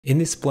In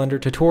this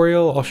Blender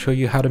tutorial, I'll show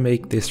you how to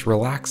make this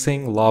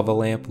relaxing lava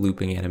lamp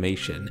looping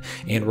animation,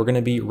 and we're going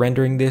to be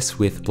rendering this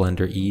with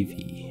Blender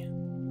Eevee.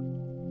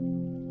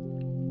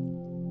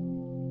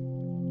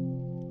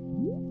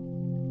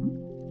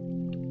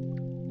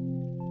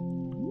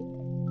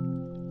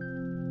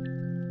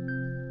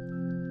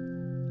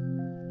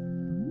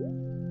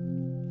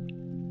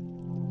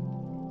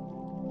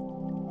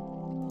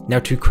 Now,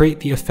 to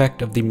create the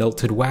effect of the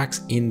melted wax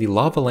in the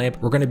lava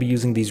lamp, we're going to be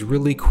using these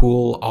really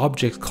cool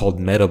objects called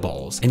meta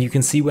balls. And you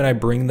can see when I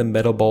bring the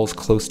meta balls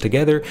close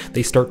together,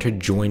 they start to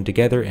join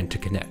together and to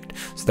connect.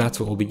 So that's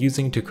what we'll be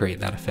using to create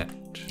that effect.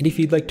 And if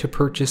you'd like to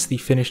purchase the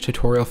finished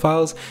tutorial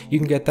files, you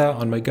can get that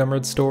on my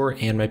Gumroad store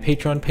and my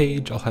Patreon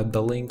page. I'll have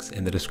the links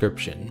in the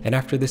description. And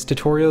after this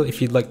tutorial,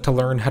 if you'd like to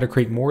learn how to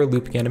create more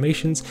looping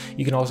animations,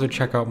 you can also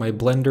check out my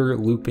Blender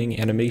looping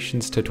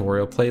animations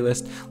tutorial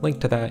playlist. Link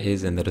to that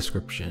is in the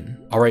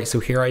description. Alright, so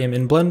here I am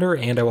in Blender,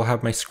 and I will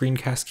have my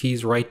screencast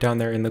keys right down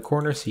there in the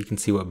corner so you can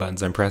see what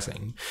buttons I'm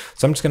pressing.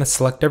 So I'm just going to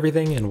select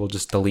everything and we'll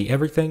just delete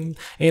everything,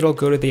 and I'll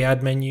go to the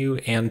add menu,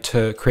 and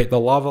to create the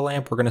lava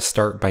lamp, we're going to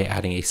start by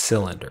adding a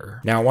cylinder.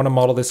 Now I want to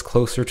model this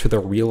closer to the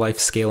real life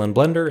scale in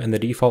Blender, and the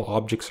default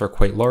objects are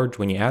quite large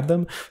when you add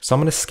them. So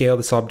I'm going to scale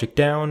this object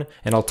down,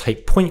 and I'll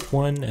type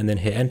 0.1 and then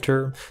hit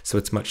enter, so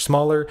it's much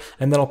smaller,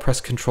 and then I'll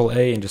press Ctrl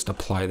A and just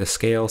apply the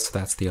scale, so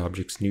that's the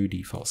object's new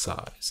default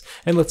size.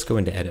 And let's go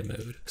into edit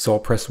mode. So I'll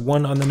press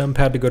 1 on the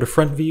numpad to go to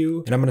front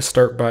view, and I'm going to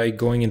start by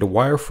going into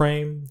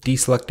wireframe,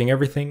 deselecting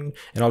everything,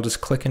 and I'll just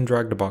click and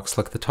drag to box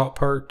select the top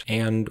part,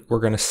 and we're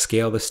going to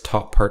scale this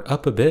top part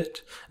up a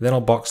bit. Then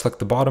I'll box select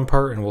the bottom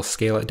part and we'll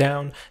scale it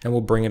down, and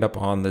we'll bring it up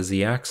on the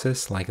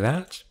Z-axis like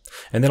that.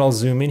 And then I'll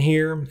zoom in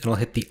here and I'll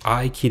hit the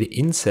I key to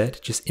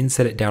inset, just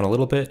inset it down a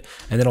little bit,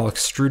 and then I'll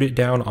extrude it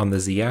down on the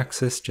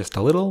Z-axis just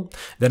a little.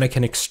 Then I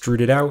can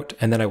extrude it out,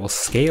 and then I will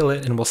scale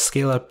it, and we'll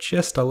scale up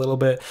just a little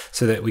bit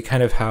so that we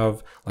kind of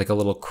have like a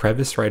little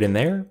crevice right in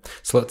there.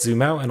 So let's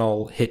zoom out, and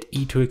I'll hit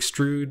E to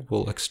extrude.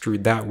 We'll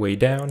extrude that way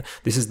down.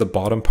 This is the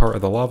bottom part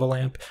of the lava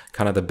lamp,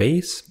 kind of the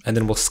base, and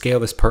then we'll scale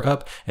this part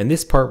up, and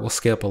this part will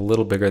scale up a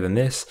little bigger than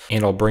this,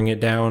 and I'll bring it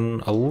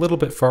down a little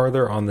bit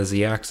farther on the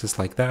Z-axis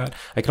like that.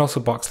 I can also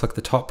box select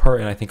the top part,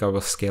 and I think I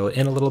will scale it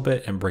in a little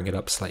bit and bring it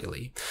up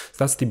slightly. So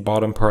that's the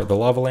bottom part of the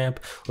lava lamp.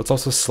 Let's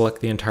also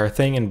select the entire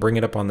thing and bring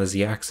it up on the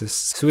Z-axis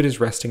so it is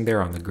resting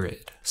there on the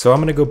grid. So I'm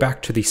going to go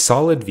back to the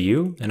solid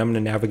view, and I'm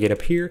going to navigate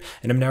up here,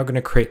 and I'm now going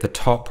to create the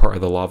top part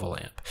of the lava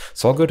lamp.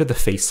 So I'll go to the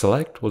face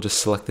select, we'll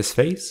just select this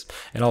face,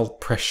 and I'll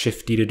press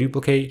Shift D to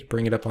duplicate,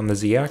 bring it up on the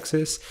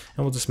Z-axis,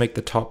 and we'll just make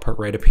the top part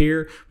right up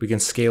here. We can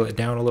scale it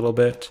down a little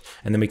bit,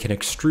 and then we can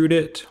extrude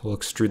it. We'll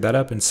extrude that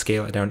up and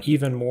scale it down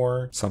even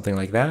more, something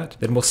like that.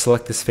 Then we'll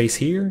select this face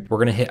here. We're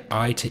going to hit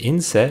I to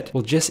inset.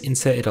 We'll just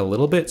inset it a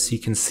little bit so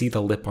you can see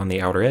the lip on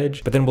the outer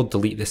edge, but then we'll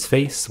delete this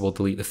face. We'll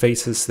delete the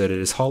faces so that it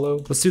is hollow.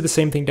 Let's do the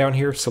same thing down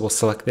here. So we'll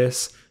select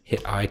this,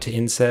 hit I to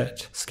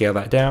inset, scale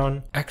that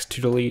down, X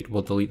to delete,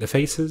 we'll delete the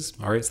faces.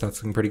 All right, so that's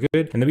looking pretty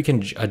good. And then we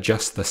can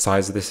adjust the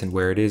size of this and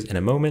where it is in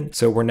a moment.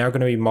 So we're now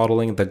going to be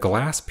modeling the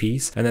glass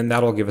piece, and then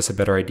that'll give us a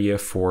better idea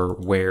for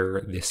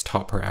where this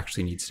top part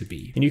actually needs to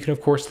be. And you can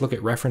of course look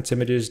at reference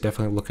images,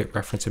 definitely look at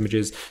reference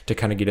images to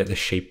kind of get at the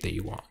shape that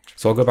you want.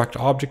 So I'll go back to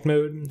object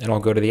mode, and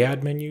I'll go to the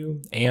add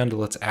menu, and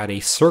let's add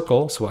a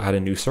circle. So we'll add a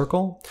new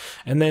circle,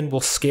 and then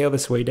we'll scale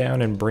this way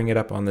down and bring it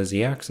up on the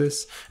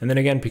Z-axis. And then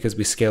again, because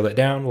we scaled it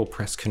down, we'll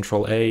press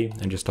Ctrl A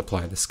and just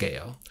apply the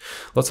scale.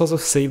 Let's also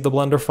save the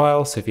Blender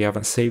file. So if you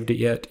haven't saved it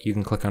yet, you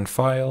can click on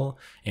File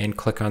and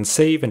click on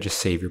Save and just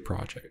save your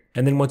project.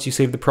 And then once you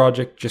save the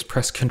project, just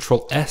press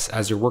Ctrl S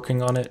as you're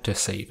working on it to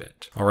save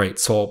it. All right,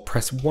 so I'll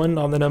press 1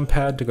 on the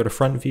numpad to go to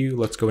front view.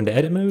 Let's go into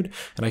edit mode,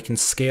 and I can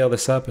scale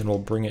this up and we'll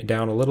bring it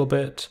down a little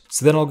bit.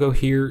 So then I'll go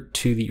here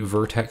to the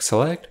vertex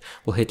select.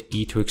 We'll hit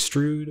E to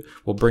extrude.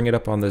 We'll bring it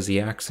up on the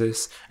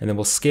Z-axis, and then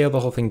we'll scale the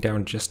whole thing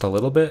down just a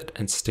little bit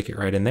and stick it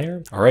right in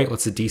there. All right,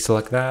 let's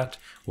deselect that.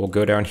 We'll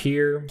go down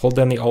here, hold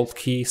down the Alt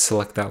key,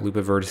 select that loop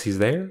of vertices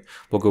there.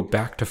 We'll go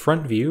back to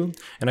front view,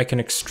 and I can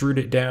extrude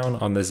it down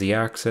on the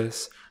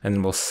Z-axis, and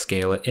then we'll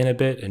scale it in a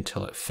bit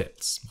until it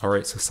fits. All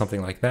right, so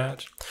something like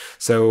that.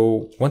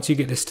 So once you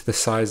get this to the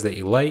size that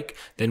you like,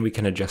 then we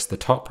can adjust the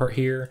top part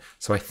here.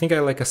 So I think I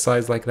like a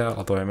size like that,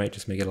 although I might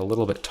just make it a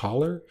little bit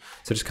taller.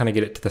 So just kind of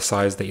get it to the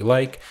size that you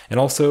like. And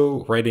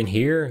also right in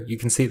here, you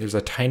can see there's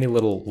a tiny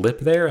little lip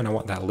there, and I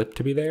want that lip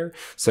to be there.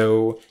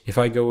 So if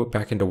I go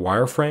back into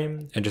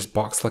wireframe and just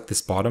box select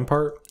this bottom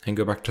part and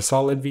go back to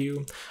solid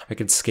view, I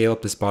could scale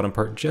up this bottom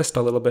part just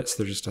a little bit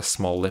so there's just a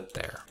small lip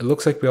there. It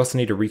looks like we also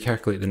need to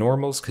recalculate the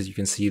normals, because you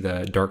can see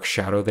the dark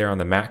shadow there on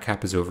the matte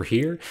cap is over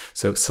here.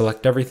 So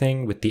select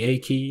everything with the A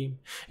key,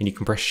 and you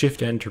can press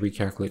Shift N to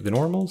recalculate the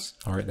normals.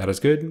 All right, that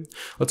is good.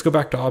 Let's go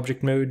back to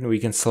object mode, and we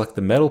can select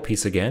the metal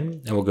piece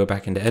again, and we'll go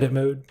back into edit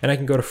mode, and I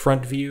can go to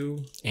front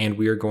view, and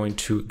we are going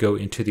to go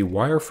into the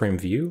wireframe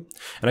view,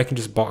 and I can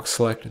just box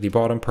select the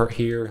bottom part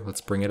here.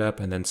 Let's bring it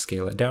up and then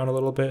scale it down a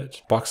little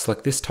bit. Box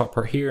select this top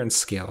part here and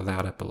scale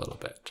that up a little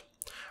bit.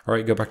 All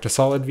right, go back to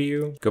solid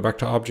view, go back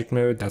to object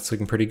mode. That's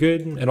looking pretty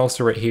good. And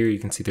also right here, you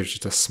can see there's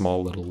just a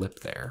small little lip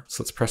there.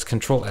 So let's press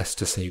Ctrl S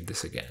to save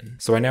this again.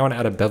 So I now want to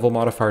add a bevel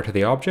modifier to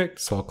the object.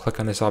 So I'll click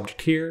on this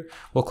object here.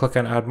 We'll click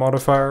on add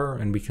modifier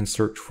and we can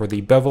search for the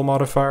bevel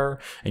modifier,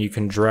 and you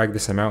can drag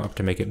this amount up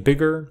to make it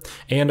bigger.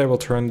 And I will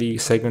turn the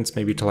segments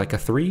maybe to like a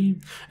 3.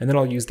 And then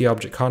I'll use the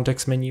object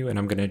context menu and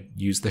I'm going to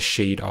use the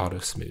shade auto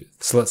smooth.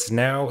 So let's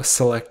now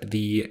select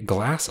the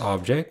glass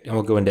object and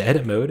we'll go into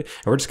edit mode,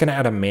 and we're just going to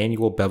add a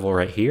manual bevel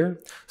right here.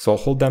 So I'll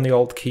hold down the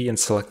Alt key and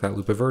select that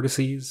loop of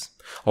vertices.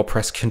 I'll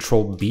press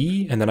Ctrl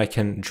B and then I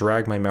can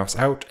drag my mouse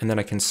out and then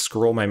I can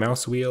scroll my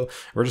mouse wheel.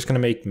 We're just going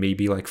to make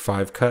maybe like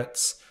 5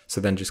 cuts.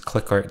 So then just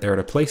click right there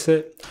to place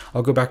it.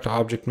 I'll go back to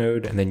object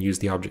mode and then use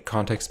the object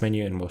context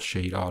menu and we'll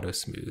shade auto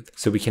smooth.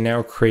 So we can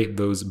now create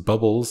those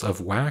bubbles of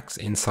wax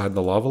inside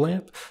the lava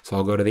lamp. So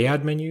I'll go to the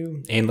add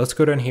menu and let's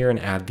go down here and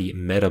add the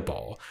meta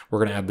ball. We're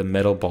going to add the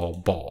meta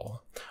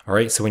ball. All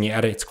right, so when you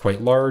add it, it's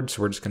quite large.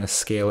 So we're just going to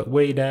scale it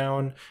way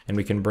down and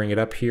we can bring it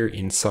up here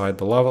inside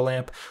the lava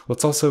lamp.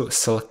 Let's also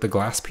select the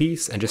glass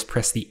piece and just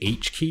press the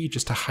H key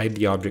just to hide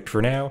the object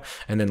for now.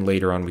 And then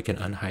later on we can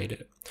unhide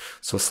it.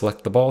 So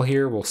select the ball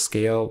here, we'll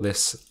scale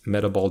this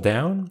meta ball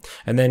down.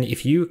 And then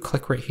if you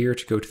click right here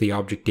to go to the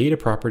object data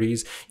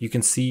properties, you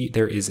can see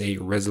there is a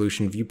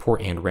resolution,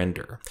 viewport, and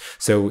render.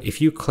 So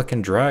if you click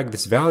and drag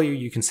this value,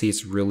 you can see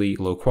it's really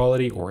low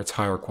quality or it's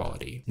higher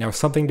quality. Now,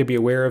 something to be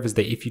aware of is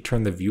that if you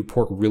turn the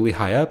viewport really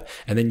high up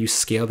and then you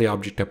scale the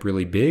object up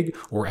really big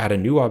or add a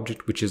new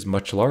object which is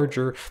much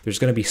larger, there's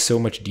going to be so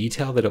much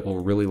detail that it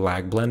will really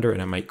lag Blender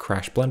and it might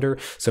crash Blender.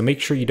 So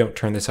make sure you don't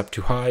turn this up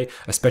too high,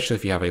 especially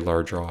if you have a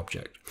larger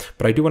object.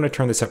 But I do want to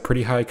turn this up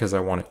pretty high because I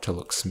want it to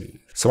look smooth.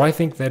 So I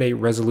think that a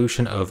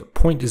resolution of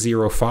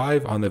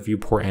 0.05 on the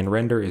viewport and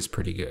render is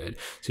pretty good.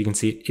 So you can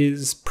see it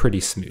is pretty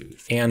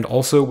smooth. And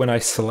also when I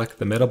select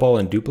the meta ball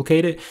and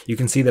duplicate it, you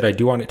can see that I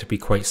do want it to be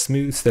quite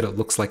smooth so that it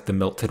looks like the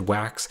melted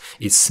wax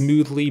is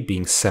smoothly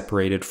being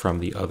separated from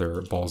the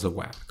other balls of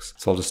wax.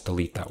 So I'll just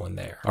delete that one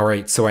there. All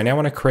right, so I now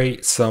want to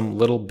create some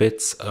little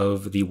bits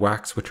of the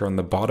wax which are on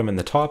the bottom and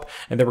the top,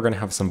 and then we're going to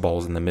have some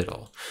balls in the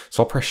middle.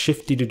 So I'll press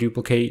Shift D to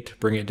duplicate,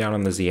 bring it down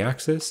on the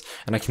Z-axis,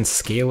 and I can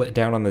scale it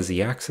down on the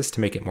Z-axis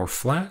to make it more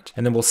flat,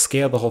 and then we'll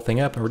scale the whole thing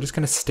up and we're just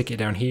going to stick it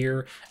down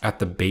here at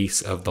the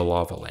base of the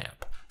lava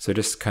lamp. So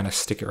just kind of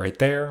stick it right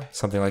there,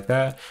 something like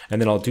that.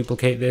 And then I'll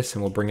duplicate this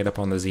and we'll bring it up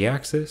on the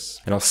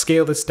Z-axis. And I'll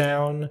scale this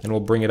down and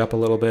we'll bring it up a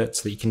little bit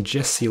so that you can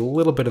just see a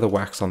little bit of the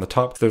wax on the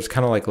top. So there's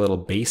kind of like a little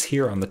base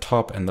here on the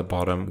top and the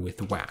bottom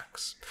with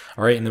wax.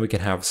 All right, and then we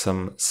can have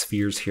some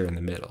spheres here in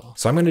the middle.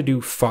 So I'm going to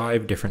do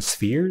 5 different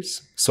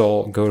spheres.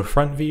 So I'll go to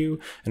front view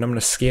and I'm going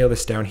to scale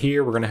this down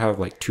here. We're going to have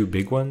like 2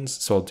 big ones.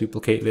 So I'll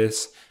duplicate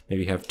this,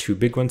 maybe have 2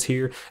 big ones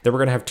here. Then we're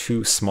going to have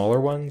 2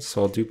 smaller ones.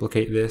 So I'll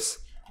duplicate this.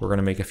 We're going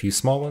to make a few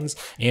small ones.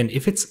 And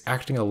if it's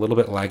acting a little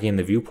bit laggy in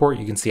the viewport,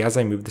 you can see as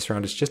I move this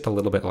around, it's just a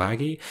little bit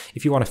laggy.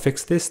 If you want to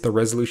fix this, the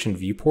resolution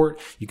viewport,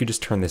 you could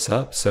just turn this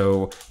up.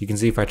 So you can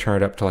see if I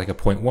turn it up to like a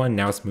 0.1,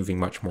 now it's moving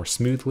much more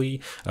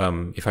smoothly.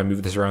 If I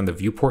move this around, the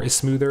viewport is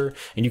smoother.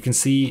 And you can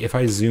see if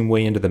I zoom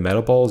way into the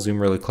meta ball, zoom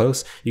really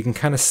close, you can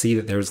kind of see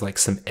that there's like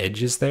some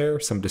edges there,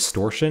 some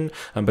distortion,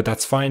 but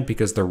that's fine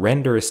because the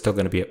render is still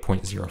going to be at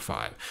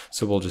 0.05.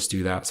 So we'll just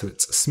do that so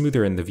it's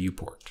smoother in the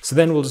viewport. So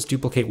then we'll just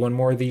duplicate one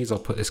more of these. I'll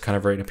put this kind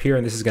of right up here,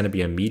 and this is going to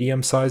be a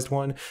medium sized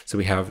one. So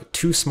we have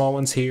 2 small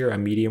ones here, a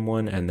medium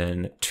one, and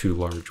then 2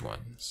 large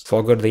ones. So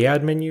I'll go to the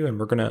add menu and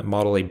we're going to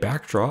model a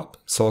backdrop.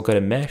 So I'll go to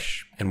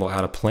mesh and we'll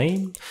add a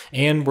plane,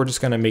 and we're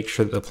just going to make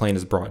sure that the plane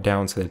is brought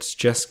down so that it's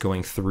just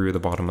going through the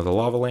bottom of the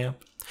lava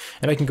lamp.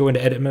 And I can go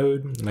into edit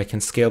mode and I can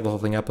scale the whole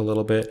thing up a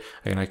little bit,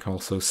 and I can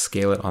also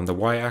scale it on the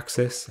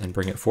y-axis and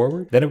bring it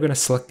forward. Then I'm going to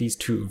select these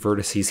 2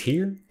 vertices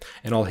here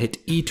and I'll hit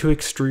E to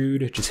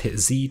extrude, just hit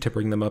Z to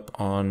bring them up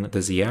on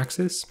the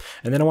Z-axis.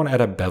 And then I want to add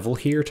a bevel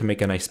here to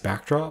make a nice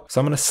backdrop. So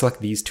I'm going to select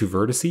these 2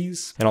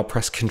 vertices and I'll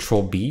press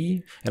Ctrl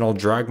B and I'll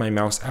drag my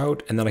mouse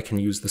out, and then I can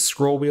use the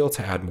scroll wheel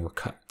to add more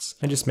cuts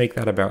and just make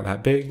that about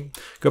that big.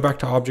 Go back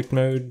to object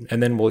mode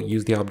and then we'll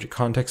use the object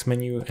context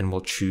menu and we'll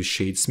choose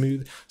shade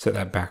smooth so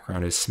that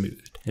background is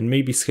smoothed, and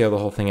maybe scale the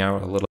whole thing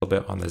out a little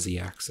bit on the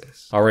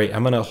Z-axis. All right,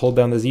 I'm gonna hold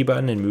down the Z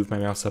button and move my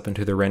mouse up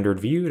into the rendered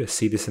view to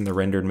see this in the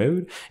rendered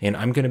mode. And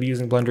I'm gonna be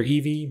using Blender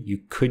Eevee.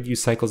 You could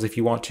use Cycles if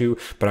you want to,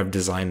 but I've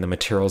designed the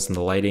materials and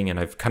the lighting, and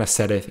I've kind of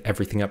set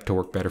everything up to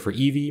work better for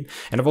Eevee.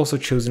 And I've also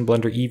chosen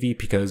Blender Eevee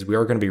because we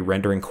are gonna be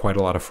rendering quite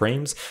a lot of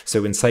frames.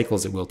 So in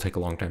Cycles, it will take a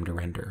long time to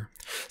render.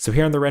 So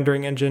here on the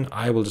rendering engine,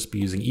 I will just be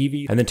using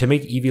Eevee. And then to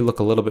make Eevee look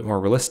a little bit more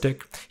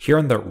realistic, here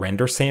on the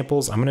render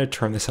samples, I'm gonna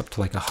turn this up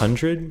to like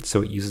 100.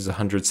 So it uses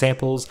 100 100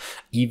 samples.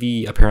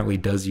 Eevee apparently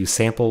does use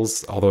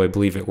samples, although I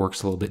believe it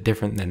works a little bit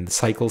different than the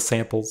cycle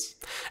samples.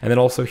 And then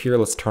also here,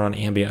 let's turn on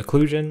ambient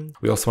occlusion.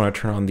 We also want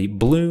to turn on the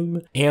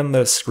bloom and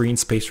the screen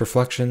space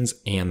reflections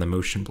and the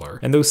motion blur.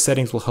 And those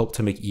settings will help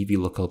to make Eevee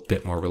look a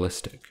bit more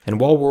realistic. And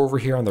while we're over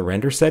here on the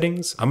render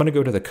settings, I'm going to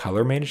go to the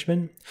color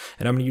management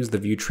and I'm going to use the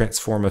view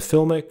transform of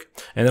Filmic,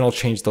 and then I'll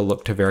change the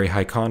look to very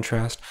high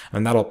contrast,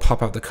 and that'll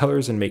pop out the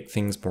colors and make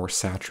things more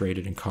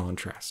saturated and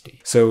contrasty.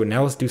 So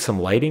now let's do some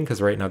lighting,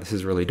 because right now this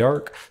is really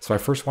dark. So I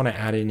first want to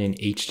add in an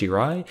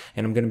HDRI,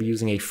 and I'm going to be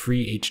using a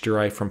free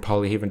HDRI from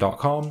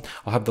polyhaven.com.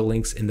 I'll have the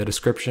links in the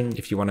description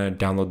if you want to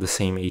download the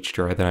same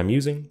HDRI that I'm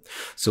using.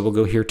 So we'll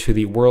go here to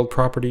the world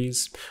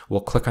properties.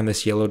 We'll click on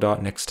this yellow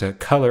dot next to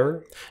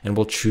color, and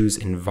we'll choose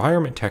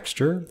environment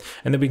texture,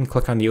 and then we can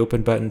click on the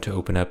open button to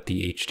open up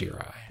the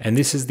HDRI. And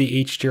this is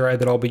the HDRI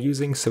that I'll be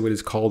using, so it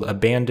is called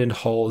Abandoned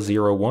Hall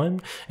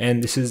 01,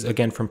 and this is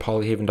again from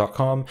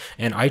polyhaven.com,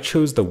 and I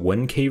chose the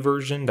 1K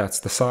version, that's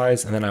the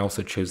size, and then I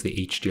also chose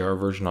the HDR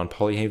version on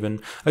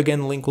Polyhaven.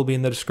 Again, link will be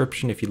in the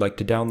description if you'd like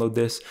to download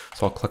this.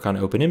 So I'll click on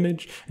open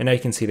image, and now you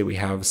can see that we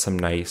have some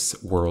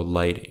nice world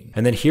lighting.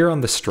 And then here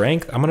on the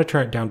strength, I'm going to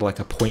turn it down to like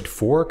a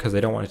 0.4 because I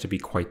don't want it to be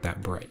quite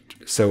that bright.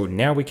 So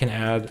now we can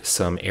add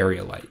some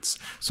area lights.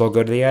 So I'll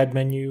go to the add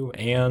menu,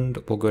 and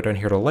we'll go down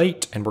here to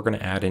light, and we're going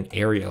to add an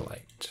area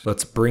light.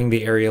 Let's bring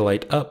the area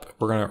light up.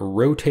 We're going to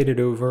rotate it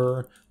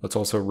over. Let's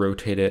also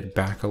rotate it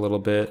back a little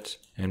bit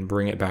and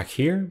bring it back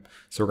here.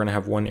 So we're going to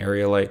have one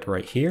area light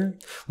right here.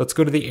 Let's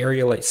go to the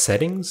area light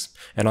settings,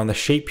 and on the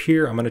shape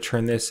here, I'm going to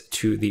turn this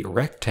to the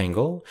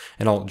rectangle,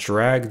 and I'll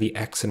drag the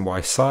X and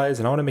Y size,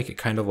 and I want to make it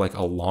kind of like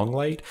a long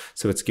light,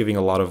 so it's giving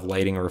a lot of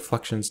lighting or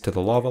reflections to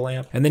the lava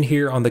lamp. And then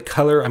here on the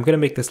color, I'm going to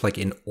make this like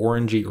an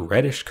orangey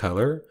reddish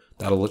color.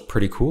 That'll look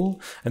pretty cool.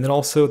 And then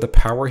also the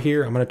power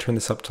here, I'm going to turn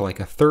this up to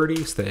like a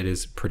 30 so that it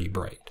is pretty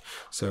bright.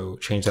 So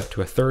change that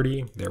to a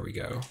 30. There we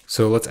go.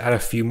 So let's add a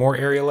few more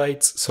area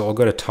lights. So I'll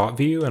go to top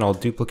view, and I'll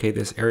duplicate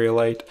this area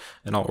light,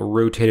 and I'll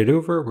rotate it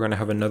over. We're going to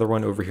have another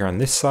one over here on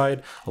this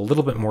side, a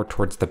little bit more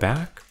towards the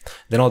back.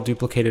 Then I'll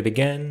duplicate it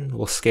again.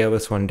 We'll scale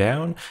this one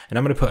down, and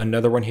I'm going to put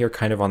another one here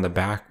kind of on the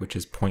back, which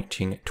is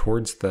pointing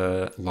towards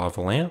the lava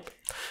lamp.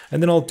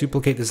 And then I'll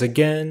duplicate this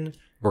again.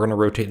 We're going to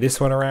rotate this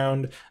one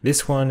around.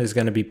 This one is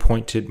going to be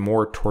pointed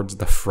more towards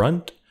the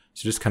front.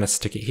 So just kind of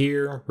stick it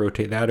here,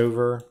 rotate that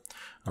over.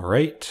 All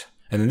right.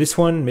 And then this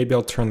one, maybe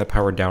I'll turn the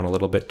power down a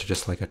little bit to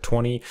just like a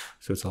 20,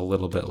 so it's a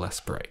little bit less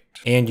bright.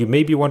 And you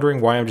may be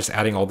wondering why I'm just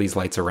adding all these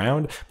lights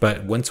around,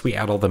 but once we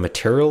add all the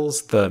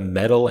materials, the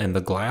metal and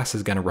the glass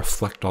is going to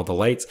reflect all the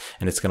lights,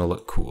 and it's going to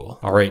look cool.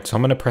 All right, so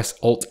I'm going to press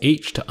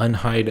Alt-H to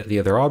unhide the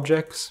other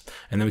objects,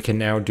 and then we can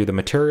now do the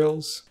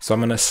materials. So I'm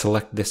going to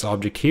select this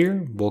object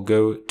here. We'll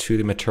go to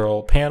the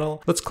material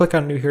panel. Let's click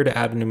on new here to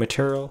add a new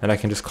material, and I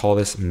can just call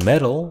this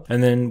metal,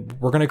 and then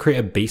we're going to create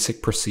a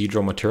basic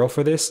procedural material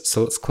for this.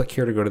 So let's click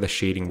here to go to the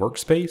shading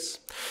workspace,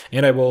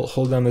 and I will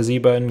hold down the Z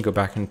button, go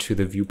back into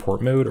the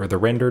viewport mode or the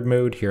rendered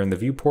mode here in the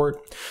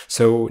viewport.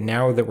 So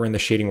now that we're in the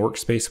shading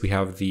workspace, we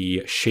have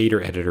the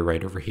shader editor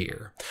right over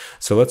here.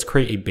 So let's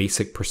create a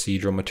basic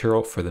procedural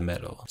material for the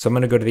metal. So I'm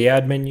going to go to the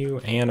add menu,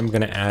 and I'm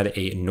going to add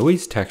a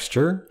noise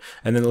texture,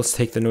 and then let's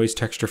take the noise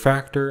texture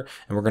factor,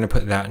 and we're going to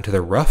put that into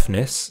the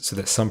roughness so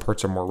that some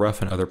parts are more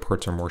rough and other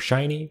parts are more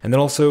shiny. And then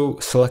also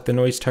select the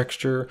noise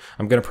texture.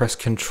 I'm going to press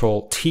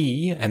Control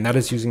T, and that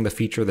is using the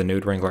feature of the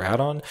Node Wrangler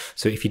add-on.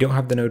 So if you don't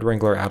have the Node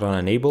Wrangler add-on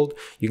enabled,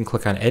 you can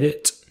click on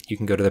Edit, you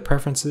can go to the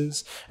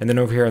Preferences, and then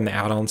over here in the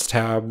Add-ons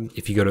tab,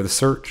 if you go to the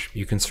Search,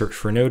 you can search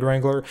for Node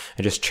Wrangler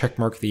and just check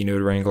mark the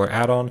Node Wrangler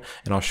add-on,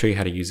 and I'll show you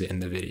how to use it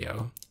in the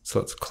video. So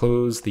let's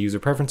close the user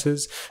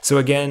preferences. So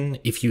again,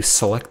 if you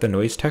select the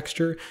noise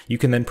texture, you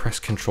can then press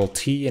Control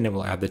T and it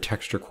will add the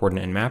texture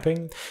coordinate and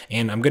mapping.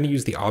 And I'm going to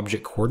use the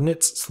object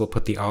coordinates. So we'll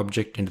put the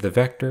object into the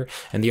vector,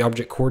 and the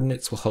object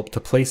coordinates will help to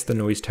place the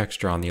noise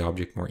texture on the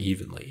object more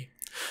evenly.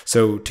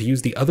 So to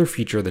use the other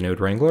feature of the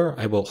Node Wrangler,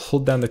 I will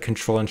hold down the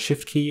Control and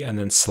Shift key and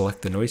then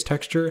select the noise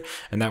texture,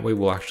 and that way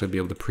we'll actually be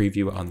able to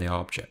preview on the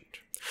object.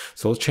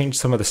 So let's change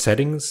some of the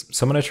settings.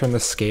 So I'm going to turn the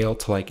scale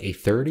to like a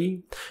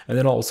 30, and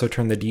then I'll also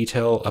turn the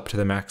detail up to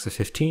the max of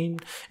 15.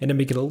 And to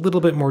make it a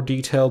little bit more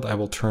detailed, I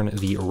will turn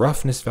the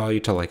roughness value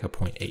to like a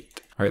 0.8.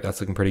 All right,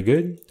 that's looking pretty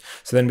good.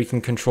 So then we can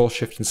Control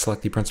Shift and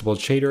select the principled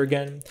shader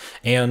again.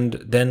 And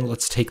then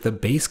let's take the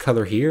base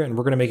color here, and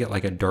we're going to make it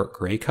like a dark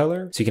gray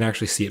color so you can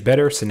actually see it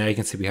better. So now you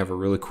can see we have a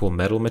really cool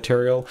metal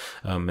material,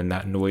 and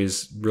that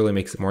noise really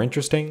makes it more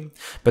interesting.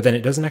 But then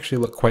it doesn't actually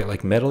look quite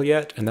like metal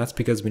yet, and that's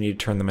because we need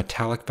to turn the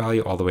metallic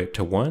value all the way up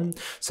to 1.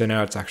 So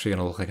now it's actually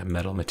going to look like a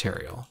metal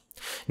material.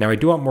 Now I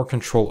do want more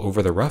control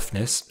over the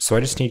roughness, so I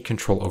just need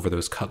control over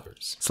those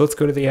colors. So let's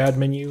go to the add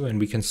menu and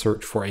we can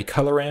search for a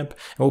color ramp,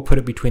 and we'll put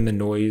it between the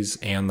noise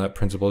and the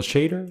principled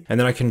shader. And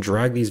then I can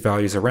drag these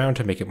values around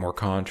to make it more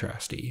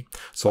contrasty.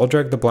 So I'll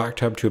drag the black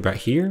tab to about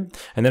here.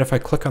 And then if I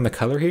click on the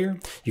color here,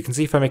 you can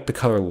see if I make the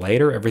color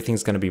lighter,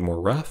 everything's going to be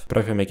more rough. But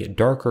if I make it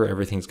darker,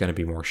 everything's going to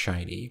be more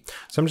shiny.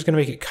 So I'm just going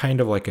to make it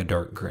kind of like a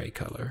dark gray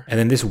color. And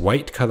then this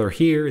white color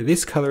here,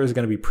 this color is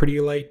going to be pretty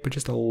light, but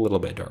just a little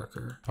bit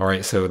darker. All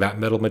right, so that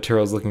metal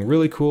material is looking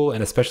really cool.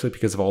 And especially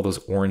because of all those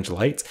orange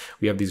lights,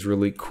 we have these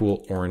really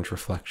cool orange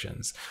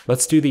reflections.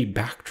 Let's do the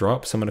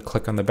backdrop. So I'm going to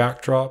click on the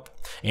backdrop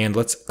and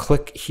let's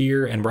click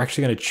here, and we're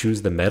actually going to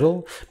choose the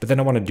metal, but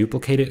then I want to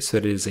duplicate it so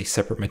that it is a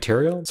separate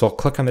material. So I'll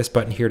click on this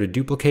button here to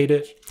duplicate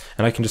it,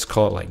 and I can just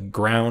call it like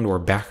ground or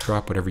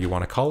backdrop, whatever you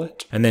want to call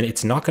it. And then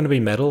it's not going to be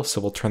metal, so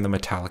we'll turn the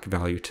metallic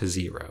value to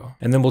 0.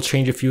 And then we'll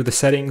change a few of the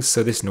settings.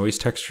 So this noise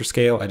texture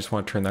scale, I just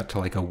want to turn that to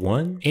like a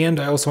 1. And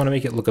I also want to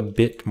make it look a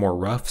bit more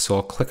rough. So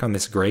I'll click on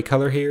this gray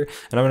color here,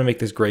 and I'm going to make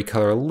this gray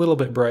color a little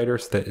bit brighter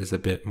so that is a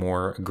bit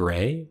more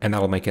gray, and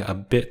that'll make it a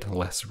bit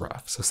less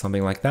rough. So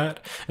something like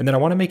that. And then I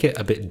want to make it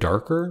a bit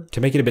darker.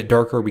 To make it a bit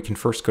darker, we can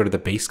first go to the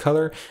base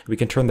color. We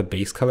can turn the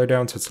base color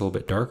down so it's a little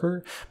bit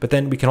darker, but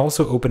then we can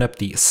also open up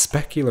the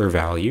specular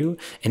value.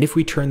 And if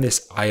we turn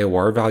this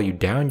IOR value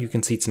down, you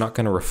can see it's not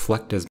going to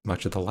reflect as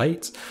much of the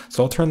lights.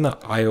 So I'll turn the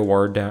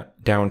IOR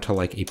down to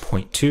like a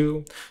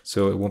 0.2,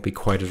 so it won't be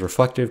quite as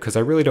reflective, because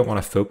I really don't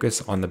want to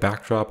focus on the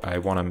backdrop. I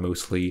want to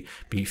mostly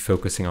be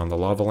focusing on the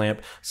lava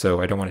lamp,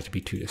 so I don't want it to be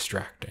too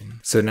distracting.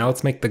 So now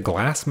let's make the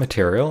glass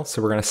material.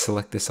 So we're going to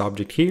select this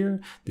object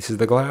here. This is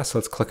the glass. So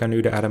let's click on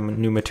new to add a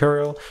new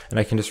material, and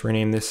I can just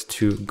rename this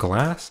to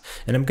glass.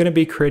 And I'm going to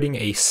be creating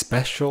a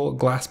special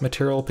glass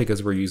material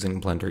because we're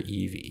using Blender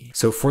Eevee.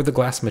 So for the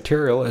glass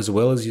material, as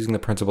well as using the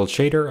principled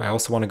shader, I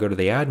also want to go to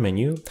the add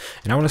menu,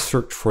 and I want to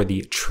search for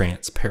the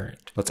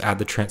transparent. Let's add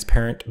the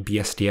transparent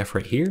BSDF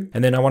right here.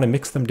 And then I want to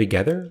mix them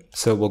together.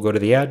 So we'll go to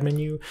the add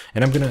menu,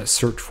 and I'm going to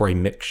search for a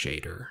mix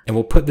shader. And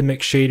we'll put the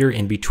mix shader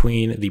in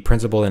between the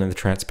principled and the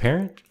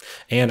transparent.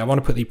 And I want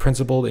to put the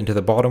principled into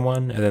the bottom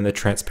one, and then the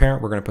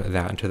transparent, we're going to put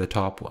that into the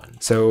top one.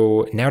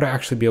 So now to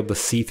actually be able to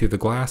see through the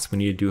glass, we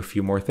need to do a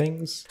few more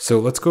things. So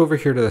let's go over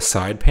here to the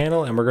side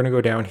panel, and we're going to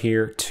go down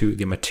here to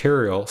the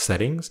material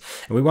settings,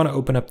 and we want to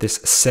open up this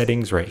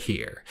settings right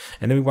here.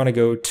 And then we want to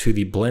go to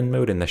the blend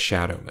mode and the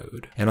shadow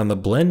mode. And on the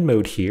blend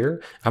mode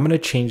here, I'm going to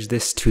change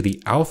this to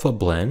the alpha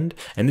blend,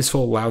 and this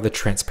will allow the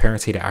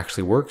transparency to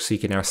actually work, so you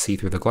can now see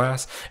through the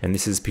glass. And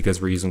this is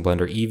because we're using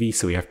Blender Eevee,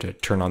 so we have to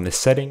turn on this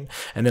setting.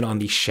 And then on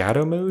the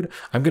shadow mode,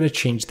 I'm going to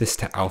change this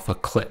to alpha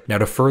clip. Now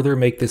to further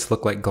make this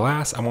look like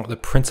glass, I want the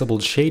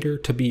principled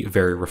shader to be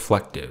very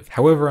reflective.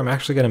 However, I'm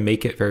actually going to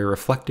make it very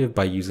reflective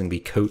by using the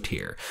coat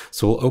here.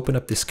 So we'll open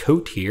up this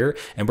coat here,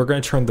 and we're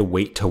going to turn the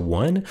weight to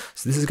 1.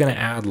 So this is going to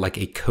add like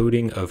a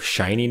coating of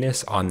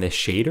shininess on this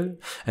shader.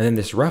 And then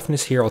this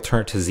roughness here, I'll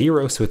turn it to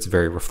 0, so it's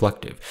very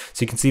reflective.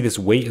 So you can see this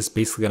weight is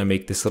basically going to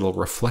make this little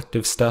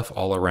reflective stuff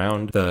all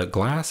around the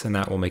glass, and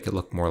that will make it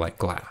look more like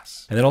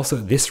glass. And then also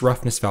this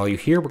roughness value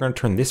here, we're going to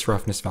turn this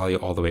roughness value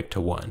all the way up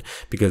to 1,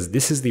 because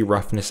this is the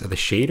roughness of the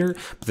shader,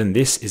 but then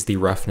this is the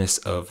roughness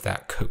of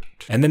that coat.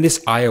 And then this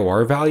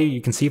IOR value,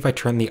 you can see if I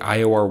turn the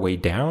IOR way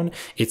down,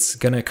 it's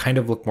going to kind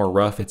of look more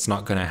rough. It's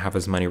not going to have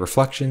as many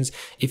reflections.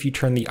 If you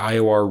turn the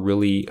IOR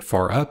really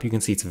far up, you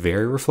can see it's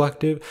very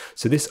reflective.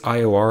 So this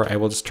IOR, I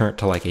will just turn it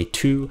to like a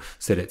 2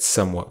 so that it's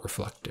somewhat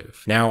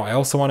reflective. Now, I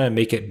also want to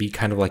make it be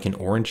kind of like an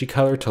orangey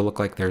color to look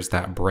like there's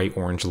that bright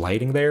orange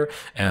lighting there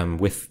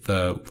with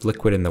the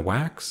liquid and the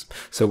wax.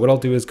 So what I'll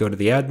do is go to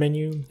the add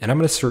menu, and I'm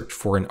going to search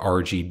for an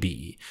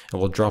RGB, and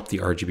we'll drop the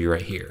RGB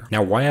right here.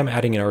 Now, why I'm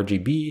adding an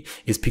RGB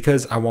is because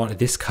I want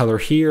this color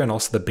here, and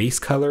also the base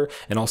color,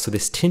 and also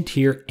this tint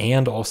here,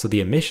 and also the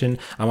emission.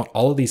 I want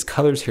all of these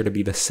colors here to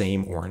be the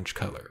same orange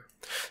color.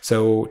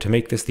 So to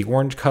make this the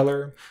orange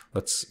color,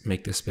 let's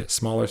make this a bit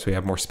smaller so we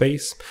have more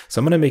space. So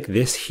I'm going to make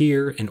this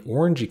here an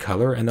orangey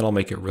color, and then I'll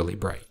make it really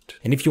bright.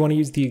 And if you want to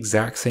use the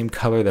exact same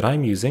color that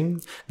I'm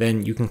using,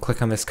 then you can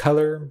click on this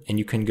color, and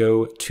you can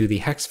go to the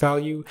hex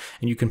value,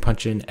 and you can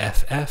punch in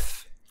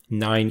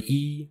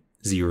FF9E00.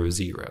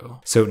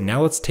 So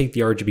now let's take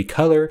the RGB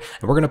color,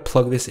 and we're going to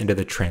plug this into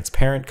the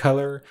transparent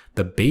color,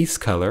 the base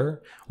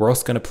color. We're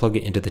also going to plug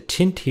it into the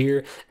tint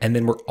here, and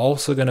then we're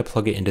also going to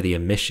plug it into the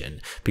emission,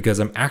 because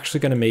I'm actually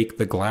going to make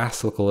the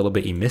glass look a little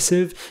bit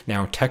emissive.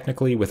 Now,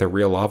 technically with a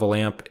real lava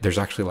lamp, there's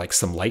actually like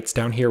some lights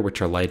down here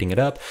which are lighting it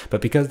up, but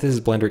because this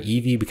is Blender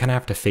Eevee, we kind of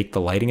have to fake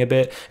the lighting a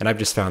bit, and I've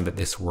just found that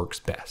this works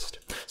best.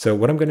 So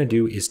what I'm going to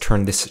do is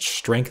turn this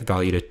strength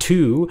value to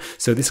 2,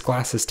 so this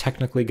glass is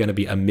technically going to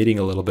be emitting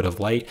a little bit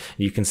of light,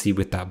 You can see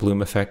with that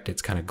bloom effect,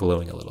 it's kind of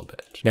glowing a little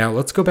bit. Now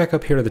let's go back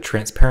up here to the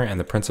transparent and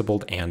the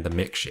principled and the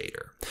mix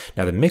shader.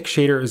 Now the mix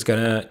shader is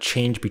gonna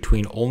change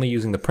between only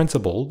using the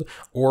principled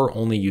or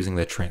only using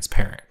the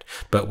transparent.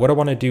 But what I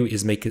wanna do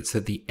is make it so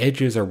that the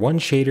edges are one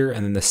shader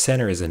and then the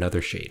center is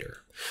another shader.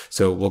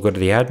 So we'll go to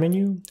the add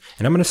menu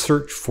and I'm going to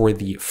search for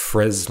the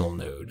Fresnel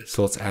node.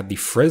 So let's add the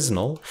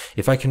Fresnel.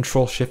 If I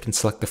control shift and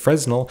select the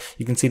Fresnel,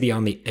 you can see that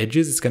on the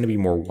edges it's going to be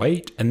more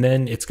white and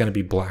then it's going to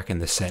be black in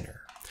the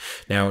center.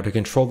 Now to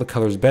control the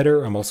colors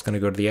better, I'm also going to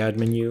go to the add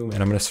menu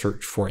and I'm going to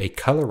search for a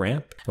color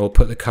ramp. And we'll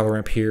put the color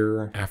ramp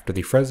here after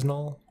the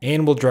Fresnel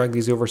and we'll drag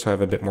these over so I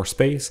have a bit more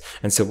space.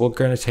 And so we're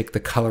going to take the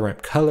color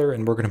ramp color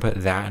and we're going to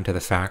put that into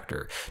the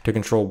factor to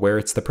control where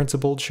it's the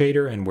principled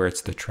shader and where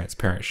it's the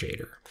transparent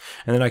shader.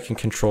 And then I can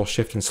control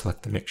shift and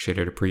select the mix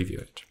shader to preview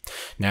it.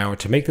 Now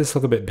to make this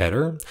look a bit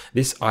better,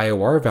 this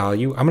IOR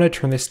value, I'm going to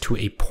turn this to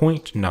a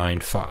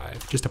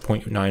 0.95, just a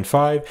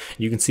 0.95.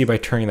 You can see by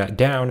turning that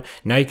down,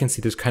 now you can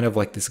see there's kind of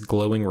like this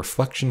glowing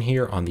reflection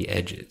here on the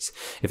edges.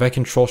 If I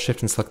control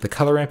shift and select the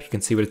color ramp, you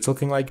can see what it's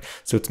looking like.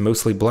 So it's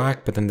mostly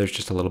black, but then there's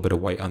just a little bit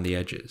of white on the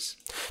edges.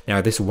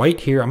 Now this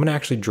white here, I'm going to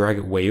actually drag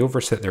it way over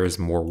so that there is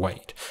more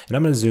white. And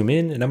I'm going to zoom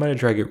in and I'm going to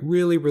drag it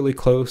really, really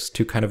close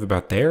to kind of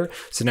about there.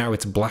 So now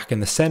it's black in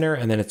the center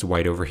and then it's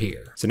white over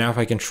here. So now if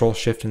I control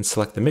shift and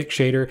select the mix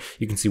shader,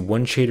 you can see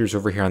one shader's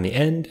over here on the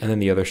end and then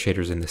the other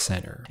shader's in the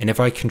center. And if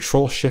I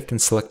control shift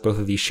and select both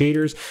of these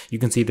shaders, you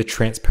can see the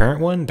transparent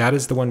one, that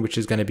is the one which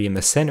is going to be in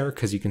the center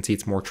because you can see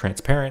it's more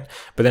transparent.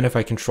 But then if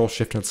I control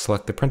shift and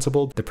select the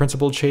principled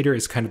shader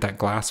is kind of that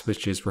glass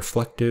which is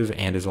reflective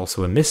and is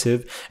also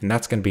emissive, and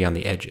that's going to be on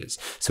the edges.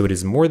 So it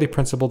is more the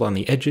principled on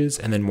the edges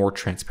and then more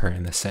transparent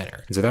in the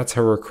center. And so that's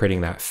how we're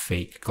creating that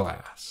fake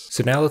glass.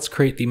 So now let's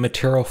create the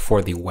material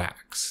for the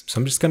wax. So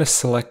I'm just going to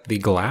select the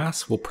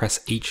glass. We'll press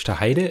H to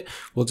hide it.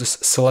 We'll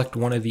just select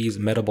one of these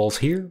metal balls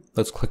here.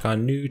 Let's click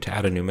on new to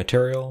add a new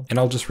material. And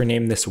I'll just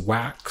rename this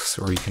wax,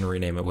 or you can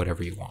rename it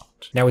whatever you want.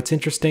 Now what's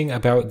interesting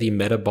about the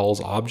meta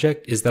balls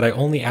object is that I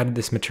only added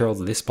this material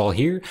to this ball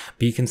here,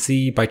 but you can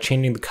see by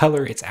changing the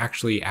color, it's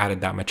actually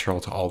added that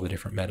material to all the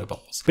different meta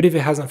balls. But if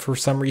it hasn't for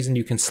some reason,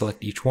 you can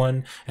select each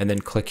one and then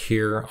click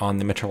here on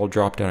the material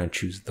dropdown and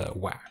choose the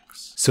wax.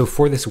 So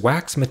for this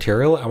wax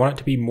material, I want it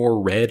to be more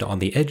red on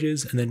the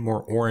edges and then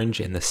more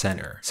orange in the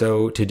center.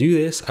 So to do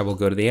this, I will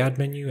go to the add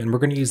menu and we're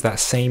going to use that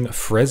same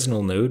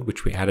Fresnel node,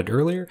 which we added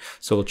earlier.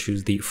 So we'll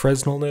choose the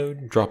Fresnel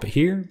node, drop it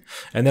here,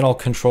 and then I'll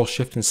control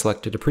shift and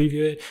select it to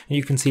preview it. And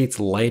you can see it's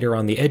lighter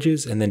on the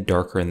edges and then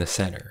darker in the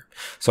center.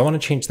 So I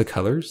want to change the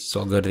colors.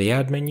 So I'll go to the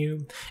add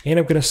menu and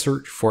I'm going to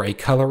search for a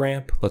color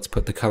ramp. Let's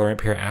put the color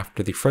ramp here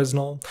after the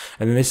Fresnel.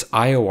 And then this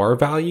IOR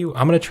value,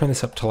 I'm going to turn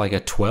this up to like a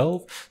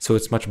 12. So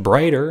it's much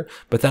brighter,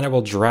 but then I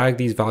will drag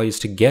these values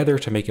together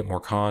to make it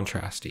more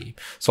contrasty.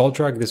 So I'll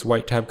drag this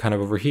white tab kind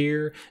of over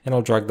here and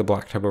I'll drag the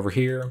black tab over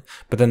here.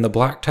 But then the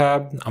black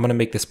tab, I'm going to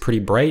make this pretty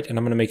bright and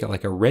I'm going to make it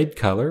like a red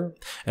color.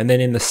 And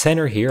then in the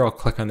center here, I'll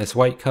click on this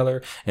white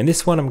color. And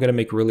this one I'm going to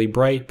make really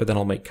bright, but then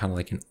I'll make kind of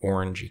like an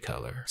orangey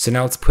color. So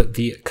now let's put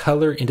the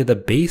color into the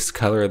base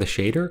color of the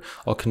shader.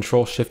 I'll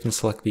control shift and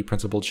select the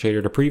principled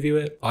shader to preview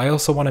it. I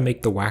also want to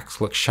make the wax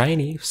look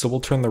shiny, so we'll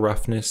turn the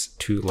roughness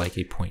to like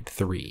a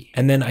 0.3.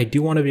 And then I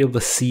do want to be able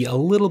to see a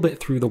little bit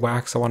through the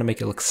wax. I want to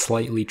make it look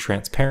slightly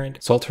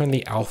transparent. So I'll turn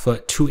the alpha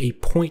to a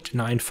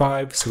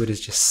 0.95 so it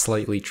is just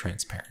slightly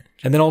transparent.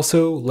 And then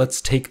also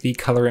let's take the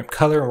color ramp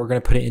color and we're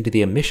going to put it into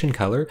the emission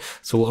color.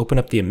 So we'll open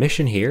up the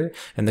emission here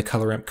and the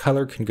color ramp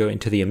color can go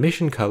into the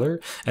emission color.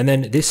 And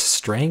then this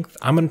strength,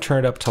 I'm going to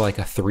turn it up to like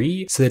a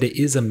 3 so that it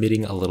is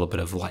emitting a little bit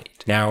of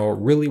light. Now,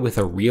 really with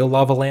a real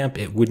lava lamp,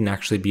 it wouldn't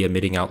actually be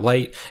emitting out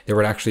light. There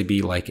would actually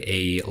be like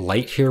a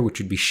light here, which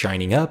would be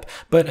shining up.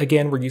 But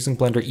again, we're using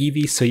Blender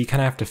Eevee, so you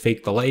kind of have to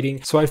fake the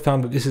lighting. So I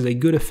found that this is a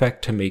good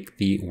effect to make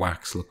the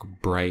wax look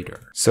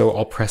brighter. So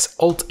I'll press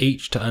Alt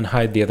H to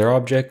unhide the other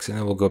objects and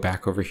then we'll go back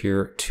over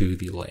here to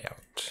the layout.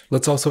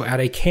 Let's also add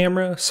a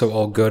camera. So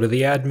I'll go to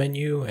the add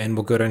menu and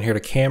we'll go down here to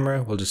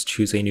camera. We'll just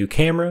choose a new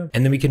camera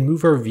and then we can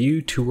move our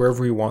view to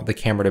wherever we want the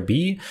camera to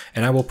be.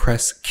 And I will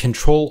press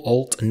Control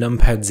Alt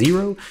Numpad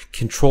 0.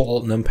 Control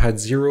Alt Numpad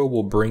 0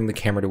 will bring the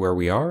camera to where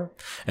we are.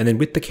 And then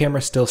with the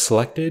camera still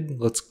selected,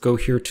 let's go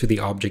here to the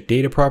object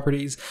data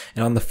properties.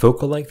 And on the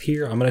focal length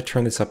here, I'm going to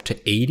turn this up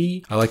to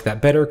 80. I like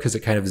that better because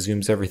it kind of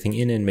zooms everything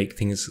in and make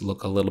things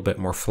look a little bit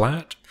more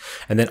flat.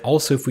 And then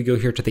also if we go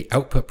here to the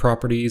output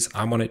properties,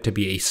 I want it to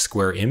be a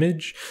square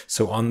image.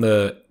 So on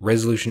the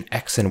resolution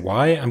X and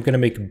Y, I'm going to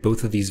make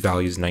both of these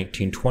values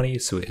 1920,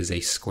 so it is a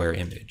square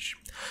image.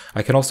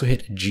 I can also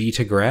hit G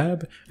to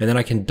grab, and then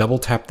I can double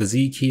tap the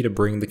Z key to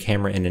bring the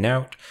camera in and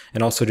out,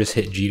 and also just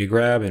hit G to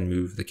grab and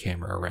move the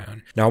camera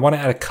around. Now I want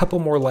to add a couple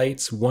more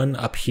lights, one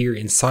up here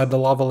inside the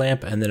lava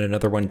lamp, and then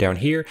another one down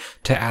here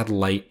to add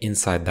light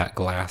inside that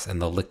glass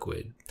and the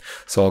liquid.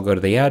 So I'll go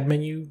to the add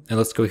menu and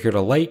let's go here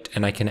to light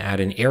and I can add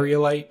an area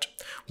light.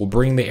 We'll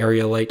bring the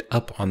area light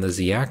up on the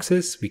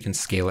z-axis, we can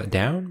scale it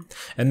down,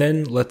 and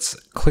then let's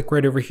click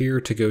right over here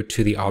to go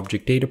to the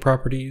object data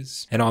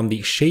properties, and on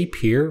the shape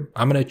here,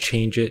 I'm going to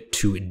change it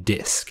to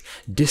disk.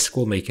 Disk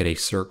will make it a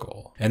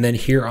circle. And then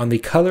here on the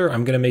color,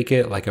 I'm going to make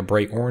it like a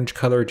bright orange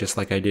color, just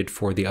like I did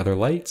for the other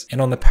lights,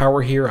 and on the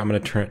power here, I'm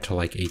going to turn it to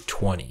like a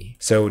 20.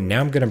 So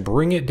now I'm going to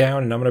bring it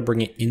down, and I'm going to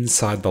bring it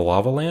inside the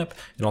lava lamp,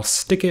 and I'll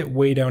stick it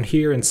way down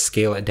here and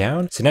scale it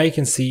down. So now you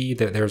can see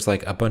that there's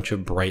like a bunch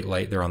of bright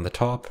light there on the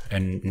top,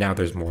 and now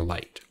there's more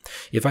light.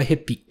 If I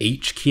hit the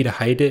H key to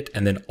hide it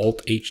and then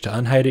Alt H to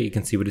unhide it, you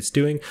can see what it's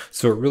doing.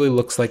 So it really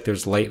looks like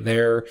there's light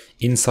there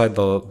inside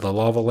the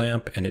lava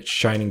lamp, and it's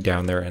shining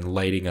down there and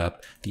lighting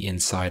up the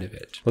inside of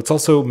it. Let's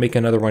also make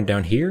another one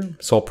down here.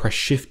 So I'll press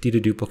Shift D to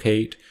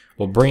duplicate.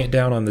 We'll bring it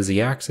down on the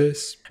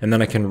z-axis, and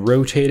then I can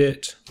rotate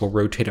it. We'll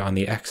rotate it on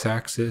the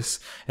x-axis,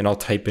 and I'll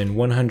type in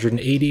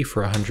 180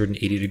 for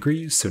 180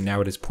 degrees, so now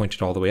it is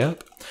pointed all the way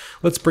up.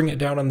 Let's bring it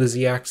down on the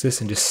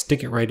z-axis and just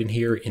stick it right in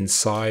here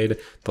inside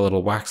the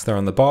little wax there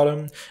on the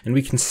bottom, and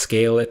we can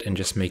scale it and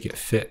just make it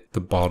fit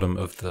the bottom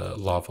of the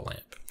lava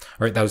lamp.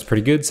 All right, that was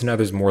pretty good. So now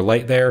there's more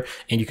light there,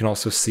 and you can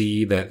also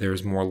see that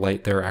there's more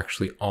light there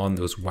actually on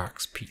those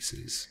wax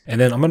pieces. And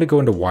then I'm going to go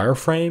into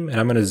wireframe, and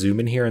I'm going to zoom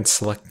in here and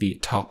select the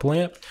top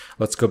lamp.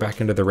 Let's go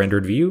back into the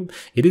rendered view.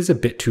 It is a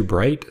bit too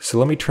bright, so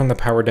let me turn the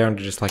power down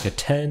to just like a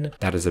 10.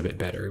 That is a bit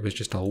better. It was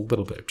just a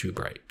little bit too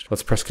bright.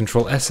 Let's press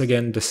Ctrl S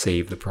again to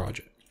save the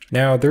project.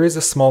 Now, there is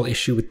a small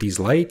issue with these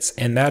lights,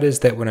 and that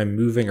is that when I'm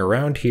moving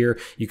around here,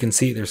 you can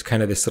see there's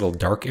kind of this little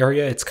dark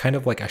area. It's kind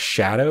of like a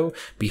shadow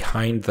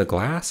behind the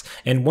glass,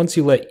 and once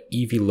you let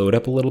Eevee load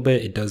up a little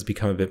bit, it does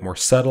become a bit more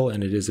subtle,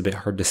 and it is a bit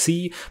hard to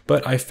see,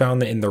 but I found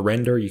that in the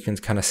render, you can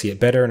kind of see it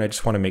better, and I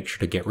just want to make sure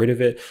to get rid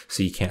of it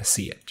so you can't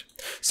see it.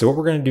 So what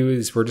we're going to do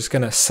is we're just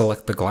going to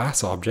select the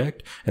glass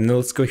object, and then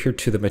let's go here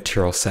to the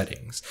material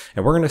settings,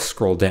 and we're going to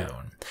scroll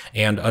down.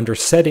 And under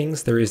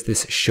settings, there is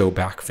this show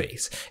back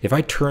face. If I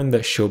turn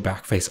the show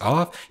back face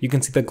off, you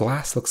can see the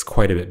glass looks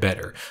quite a bit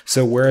better.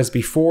 So whereas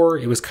before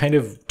it was kind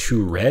of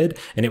too red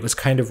and it was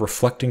kind of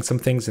reflecting some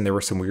things and there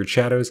were some weird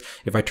shadows,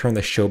 if I turn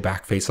the show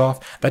back face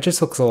off, that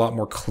just looks a lot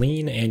more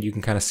clean and you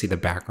can kind of see the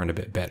background a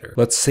bit better.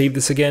 Let's save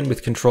this again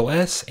with Ctrl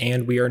S,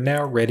 and we are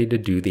now ready to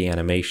do the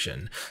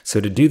animation.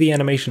 So to do the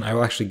animation, I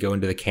will actually go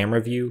into the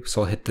camera view.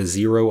 So I'll hit the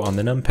 0 on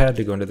the numpad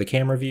to go into the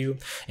camera view,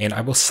 and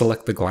I will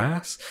select the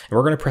glass, and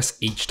we're going to press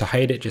H to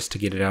hide it just to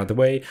get it out of the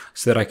way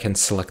so that I can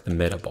select the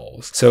meta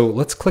balls. So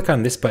let's click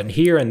on this button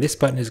here, and this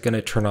button is going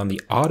to turn on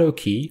the auto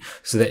key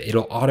so that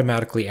it'll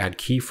automatically add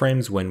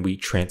keyframes when we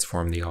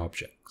transform the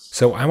object.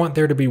 So I want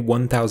there to be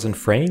 1000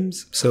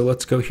 frames. So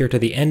let's go here to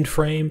the end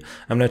frame.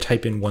 I'm going to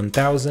type in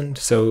 1000.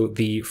 So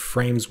the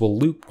frames will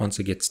loop once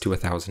it gets to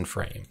 1000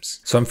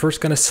 frames. So I'm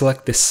first going to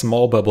select this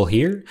small bubble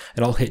here,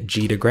 and I'll hit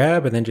G to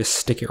grab and then just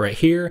stick it right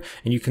here.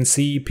 And you can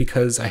see,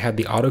 because I had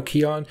the auto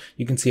key on,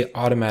 you can see it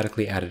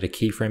automatically added a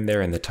keyframe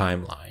there in the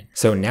timeline.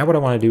 So now what I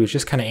want to do is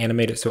just kind of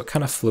animate it so it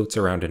kind of floats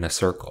around in a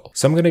circle.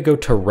 So I'm going to go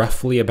to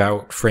roughly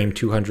about frame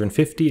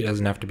 250. It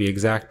doesn't have to be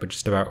exact, but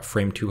just about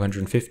frame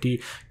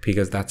 250,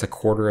 because that's a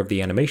quarter of the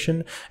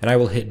animation. And I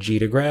will hit G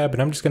to grab,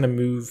 and I'm just going to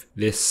move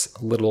this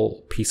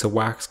little piece of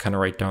wax kind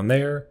of right down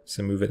there.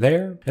 So move it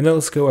there. And then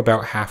let's go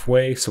about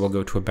halfway. So we'll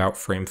go to about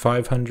frame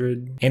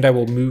 500. And I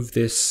will move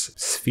this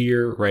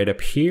sphere right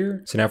up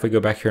here. So now if we go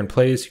back here and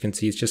play this, you can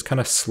see it's just kind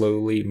of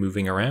slowly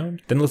moving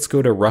around. Then let's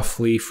go to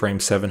roughly frame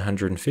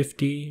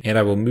 750. And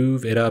I will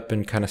move it up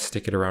and kind of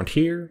stick it around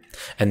here.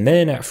 And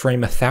then at frame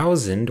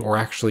 1000, or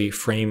actually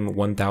frame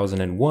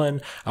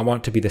 1001, I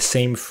want it to be the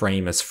same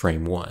frame as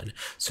frame 1.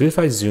 So if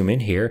I zoom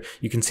in here,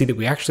 you can see that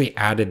we actually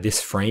added this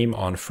frame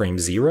on frame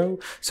 0.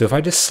 So if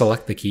I just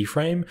select the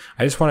keyframe,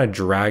 I just want to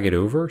drag it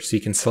over. So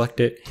you can select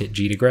it, hit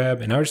G to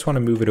grab, and I just want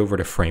to move it over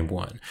to frame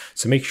 1.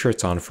 So make sure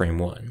it's on frame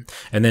 1.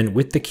 And then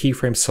with the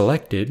keyframe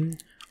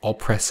selected, I'll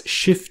press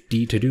Shift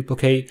D to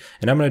duplicate,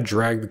 and I'm going to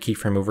drag the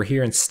keyframe over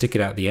here and stick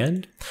it at the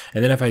end.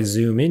 And then if I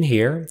zoom in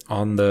here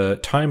on the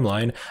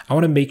timeline, I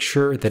want to make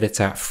sure that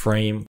it's at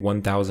frame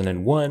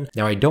 1001.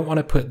 Now I don't want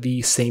to put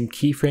the same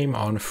keyframe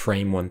on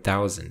frame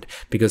 1000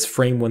 because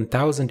frame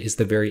 1000 is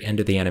the very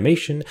end of the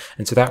animation,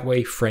 and so that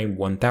way frame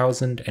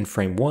 1000 and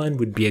frame 1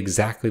 would be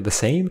exactly the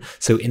same.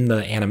 So in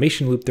the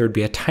animation loop there would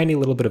be a tiny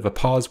little bit of a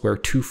pause where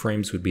 2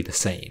 frames would be the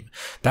same.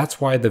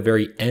 That's why the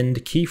very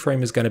end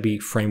keyframe is going to be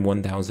frame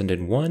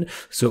 1001.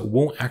 So it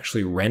won't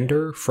actually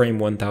render frame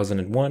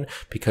 1001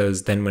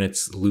 because then when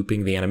it's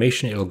looping the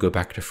animation, it'll go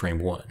back to frame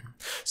 1.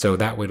 So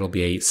that way it'll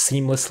be a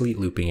seamlessly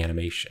looping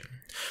animation.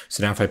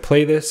 So now if I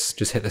play this,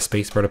 just hit the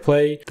spacebar to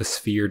play, the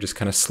sphere just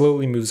kind of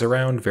slowly moves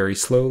around very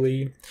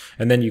slowly,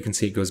 and then you can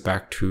see it goes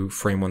back to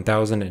frame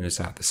 1000 and it's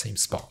at the same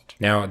spot.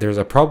 Now there's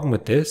a problem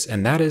with this,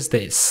 and that is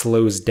that it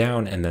slows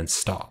down and then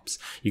stops.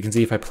 You can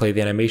see if I play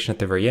the animation at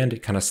the very end,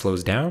 it kind of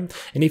slows down,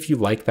 and if you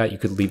like that, you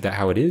could leave that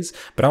how it is,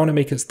 but I want to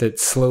make it so that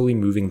it's slowly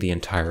moving the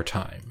entire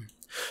time.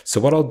 So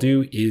what I'll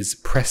do is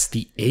press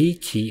the A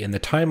key in the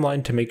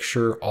timeline to make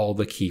sure all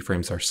the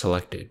keyframes are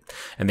selected.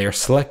 And they are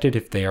selected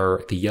if they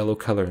are the yellow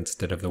color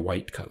instead of the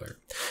white color.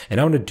 And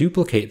I want to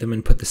duplicate them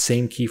and put the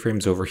same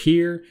keyframes over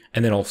here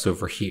and then also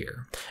over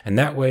here. And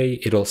that way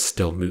it'll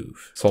still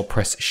move. So I'll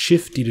press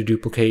Shift D to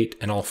duplicate,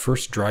 and I'll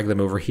first drag them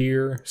over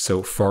here,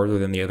 so farther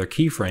than the other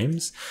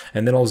keyframes.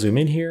 And then I'll zoom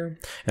in here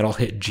and I'll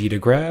hit G to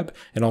grab,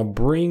 and I'll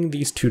bring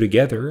these two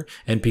together.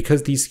 And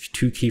because these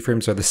two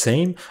keyframes are the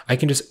same, I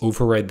can just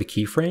override the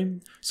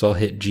keyframe. So I'll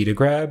hit G to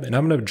grab, and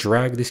I'm going to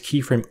drag this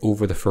keyframe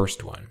over the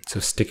first one. So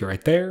stick it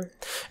right there.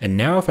 And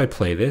now if I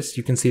play this,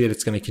 you can see that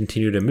it's going to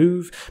continue to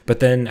move, but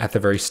then at the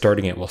very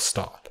starting it will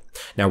stop.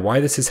 Now why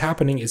this is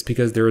happening is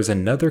because there is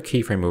another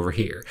keyframe over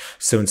here.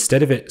 So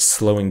instead of it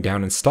slowing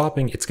down and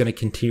stopping, it's going to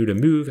continue to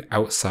move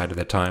outside of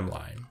the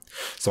timeline.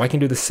 So I can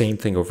do the same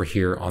thing over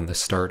here on the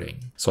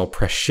starting. So I'll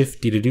press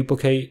Shift D to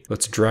duplicate.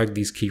 Let's drag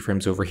these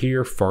keyframes over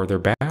here farther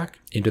back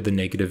into the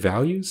negative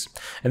values.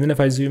 And then if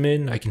I zoom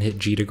in, I can hit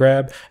G to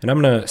grab, and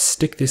I'm going to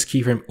stick this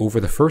keyframe over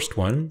the first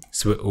one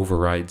so it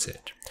overrides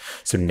it.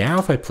 So now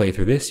if I play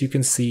through this, you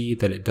can see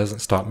that it doesn't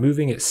stop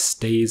moving, it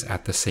stays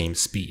at the same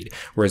speed.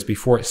 Whereas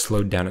before it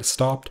slowed down, it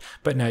stopped,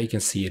 but now you can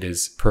see it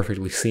is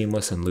perfectly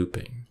seamless and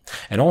looping.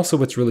 And also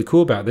what's really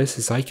cool about this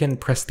is I can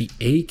press the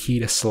A key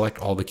to select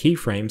all the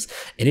keyframes,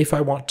 and if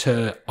I want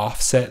to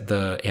offset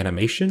the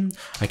animation,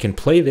 I can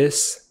play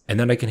this, and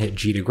then I can hit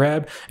G to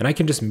grab, and I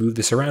can just move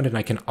this around and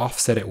I can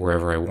offset it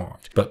wherever I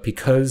want. But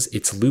because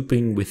it's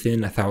looping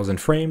within 1,000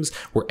 frames,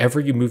 wherever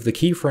you move the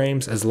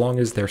keyframes, as long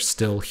as they're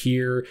still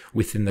here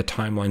within the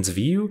timeline's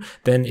view,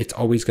 then it's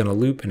always going to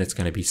loop and it's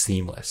going to be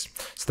seamless.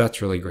 So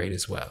that's really great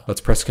as well. Let's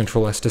press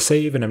Ctrl S to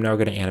save, and I'm now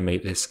going to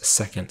animate this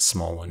second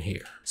small one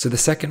here. So the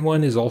second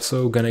one is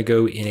also going to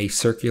go in a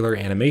circular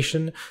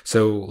animation.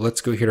 So let's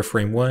go here to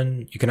frame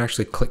 1. You can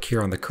actually click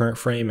here on the current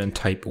frame and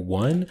type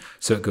 1,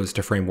 so it goes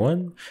to frame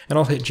 1, and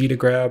I'll hit G to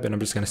grab, and I'm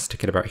just going to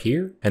stick it about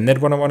here. And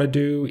then what I want to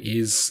do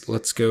is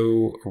let's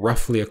go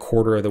roughly a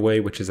quarter of the way,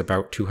 which is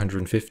about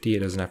 250. It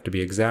doesn't have to be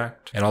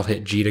exact. And I'll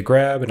hit G to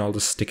grab, and I'll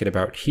just stick it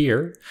about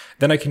here.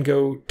 Then I can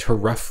go to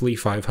roughly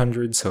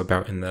 500, so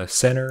about in the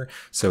center.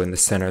 So in the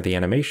center of the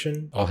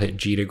animation, I'll hit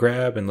G to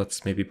grab, and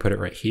let's maybe put it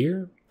right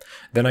here.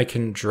 Then I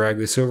can drag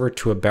this over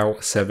to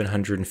about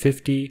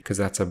 750, because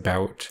that's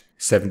about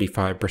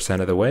 75%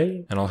 of the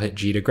way, and I'll hit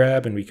G to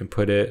grab, and we can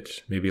put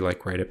it maybe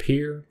like right up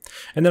here.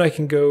 And then I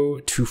can go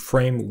to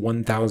frame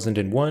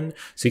 1001,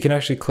 so you can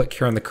actually click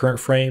here on the current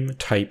frame,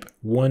 type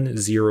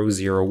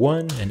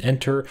 1001 and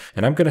enter,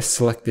 and I'm going to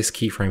select this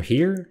keyframe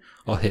here.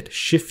 I'll hit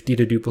Shift D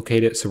to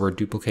duplicate it, so we're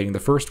duplicating the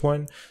first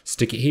one,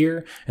 stick it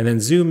here, and then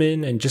zoom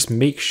in and just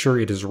make sure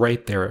it is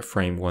right there at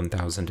frame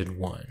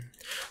 1001.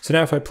 So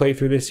now if I play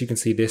through this, you can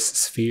see this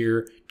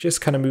sphere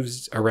just kind of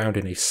moves around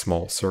in a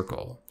small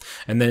circle.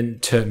 And then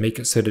to make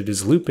it so that it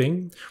is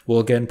looping, we'll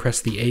again press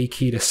the A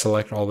key to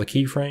select all the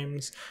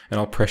keyframes, and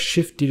I'll press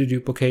Shift D to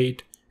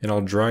duplicate, and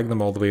I'll drag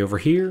them all the way over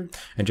here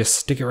and just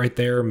stick it right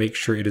there, make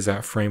sure it is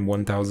at frame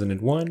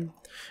 1001.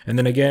 And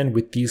then again,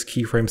 with these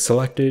keyframes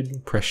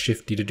selected, press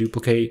Shift D to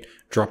duplicate,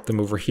 drop them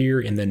over here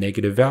in the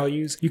negative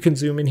values. You can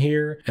zoom in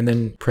here and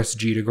then press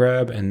G to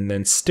grab and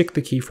then stick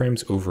the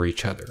keyframes over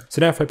each other. So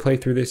now if I play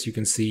through this, you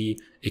can see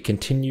it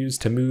continues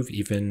to move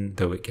even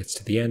though it gets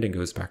to the end and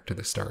goes back to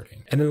the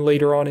starting. And then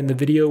later on in the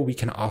video, we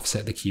can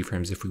offset the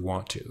keyframes if we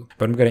want to,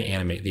 but I'm going to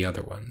animate the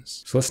other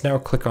ones. So let's now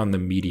click on the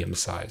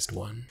medium-sized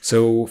one.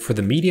 So for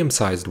the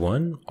medium-sized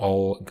one,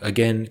 I'll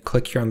again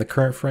click here on the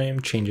current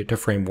frame, change it to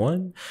frame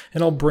 1,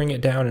 and I'll bring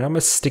it down, and I'm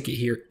going to stick it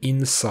here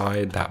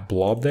inside that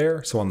blob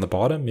there. So on the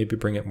bottom, maybe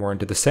bring it more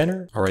into the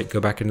center. All right, go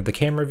back into the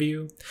camera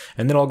view,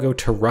 and then I'll go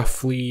to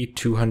roughly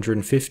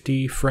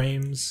 250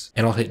 frames,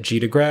 and I'll hit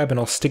G to grab, and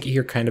I'll stick it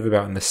here kind of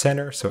about in the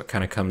center, so it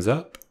kind of comes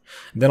up.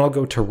 Then I'll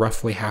go to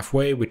roughly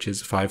halfway, which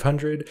is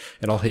 500,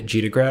 and I'll hit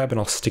G to grab, and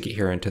I'll stick it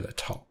here into the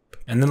top.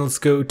 And then let's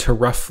go to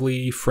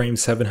roughly frame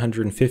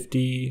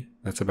 750.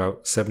 That's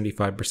about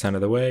 75%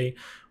 of the way.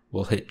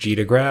 We'll hit G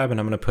to grab,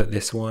 and I'm going to put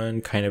this one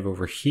kind of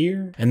over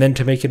here. And then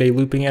to make it a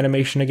looping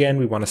animation again,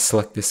 we want to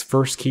select this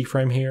first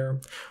keyframe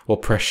here. We'll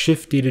press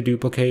Shift D to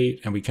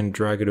duplicate, and we can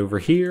drag it over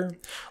here.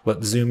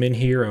 Let's zoom in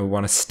here, and we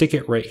want to stick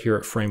it right here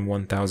at frame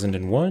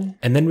 1001.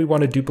 And then we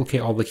want to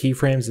duplicate all the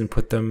keyframes and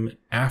put them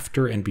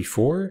after and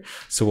before.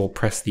 So we'll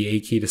press the A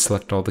key to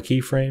select all the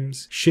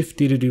keyframes. Shift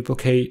D to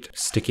duplicate,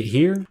 stick it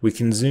here. We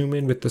can zoom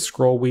in with the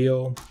scroll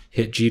wheel,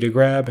 hit G to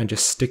grab, and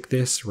just stick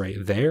this right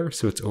there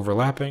so it's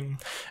overlapping.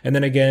 And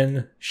then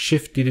again,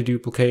 Shift D to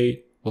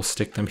duplicate, we'll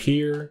stick them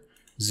here,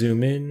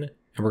 zoom in,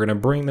 and we're going to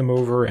bring them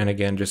over and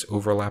again just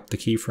overlap the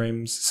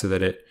keyframes so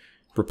that it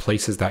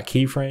replaces that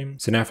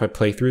keyframe. So now if I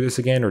play through this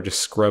again or just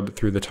scrub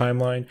through the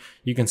timeline,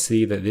 you can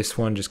see that this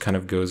one just kind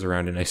of goes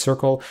around in a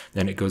circle,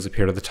 then it goes up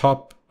here to the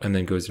top and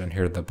then goes down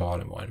here to the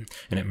bottom one,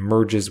 and it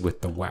merges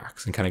with the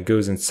wax and kind of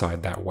goes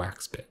inside that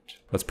wax bit.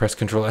 Let's press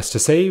Ctrl S to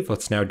save.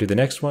 Let's now do the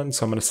next one.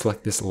 So I'm going to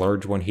select this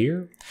large one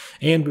here,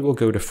 and we will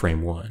go to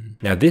frame 1.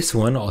 Now this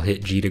one, I'll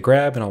hit G to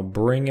grab, and I'll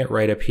bring it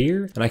right up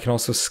here. And I can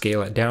also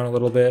scale it down a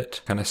little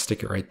bit, kind of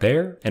stick it right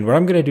there. And what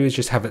I'm going to do is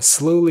just have it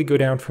slowly go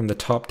down from the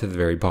top to the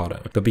very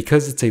bottom. But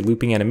because it's a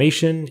looping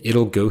animation,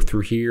 it'll go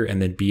through here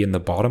and then be in the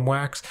bottom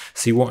wax.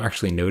 So you won't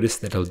actually notice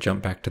that it'll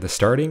jump back to the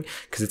starting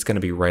because it's going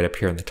to be right up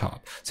here on the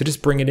top. So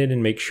just bring it in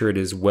and make sure it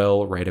is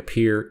well right up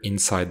here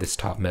inside this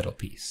top metal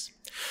piece.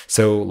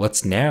 So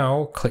let's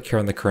now click here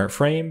on the current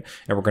frame,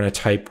 and we're going to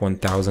type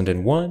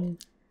 1001.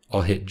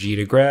 I'll hit G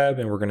to grab,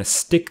 and we're going to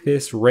stick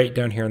this right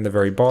down here on the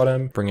very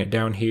bottom, bring it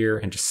down here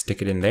and just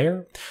stick it in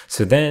there.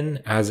 So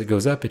then as it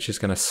goes up, it's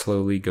just going to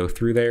slowly go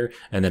through there,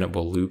 and then it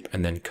will loop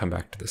and then come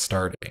back to the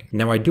starting.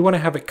 Now I do want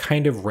to have it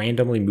kind of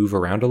randomly move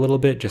around a little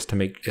bit just to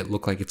make it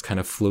look like it's kind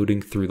of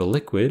floating through the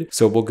liquid.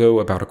 So we'll go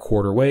about a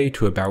quarter way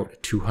to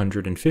about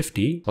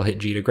 250. I'll hit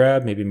G to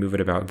grab, maybe move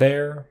it about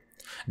there.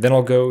 Then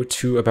I'll go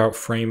to about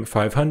frame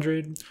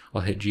 500.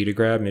 I'll hit G to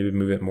grab, maybe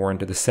move it more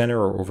into the center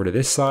or over to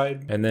this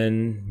side, and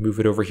then move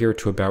it over here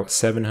to about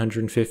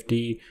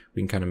 750.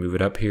 We can kind of move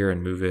it up here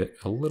and move it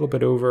a little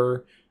bit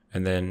over,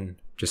 and then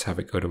just have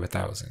it go to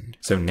 1000.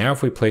 So now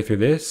if we play through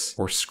this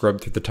or scrub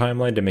through the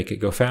timeline to make it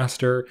go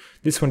faster,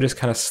 this one just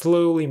kind of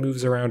slowly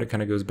moves around. It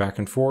kind of goes back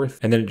and forth,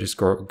 and then it just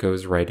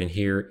goes right in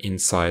here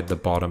inside the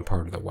bottom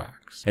part of the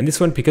wax. And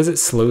this one, because it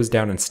slows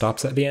down and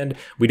stops at the end,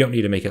 we don't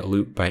need to make it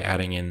loop by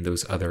adding in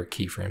those other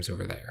keyframes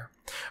over there.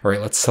 All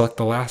right, let's select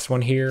the last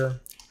one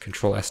here.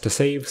 Control S to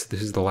save. So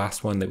this is the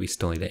last one that we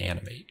still need to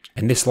animate.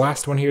 And this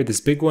last one here,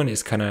 this big one,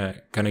 is kind of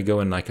going to go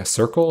in like a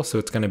circle. So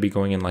it's going to be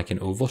going in like an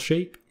oval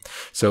shape.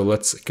 So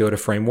let's go to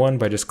frame 1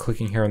 by just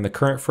clicking here on the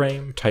current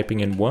frame, typing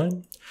in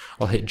 1.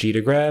 I'll hit G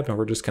to grab, and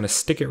we're just going to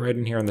stick it right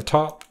in here on the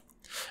top.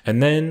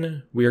 And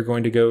then we are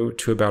going to go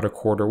to about a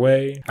quarter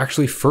way.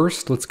 Actually,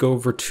 first, let's go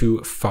over to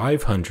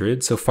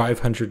 500. So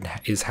 500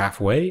 is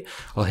halfway.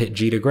 I'll hit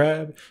G to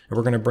grab, and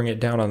we're going to bring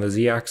it down on the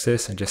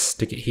Z-axis and just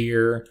stick it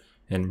here,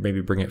 and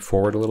maybe bring it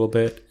forward a little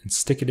bit and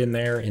stick it in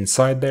there,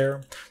 inside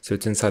there. So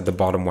it's inside the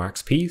bottom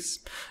wax piece.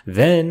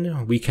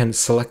 Then we can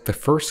select the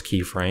first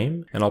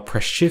keyframe, and I'll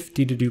press Shift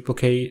D to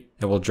duplicate,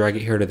 and we'll drag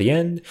it here to the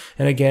end.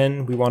 And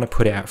again, we want to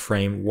put it at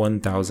frame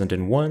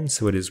 1001,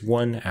 so it is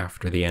 1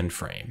 after the end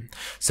frame.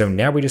 So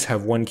now we just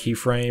have one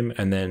keyframe,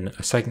 and then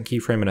a second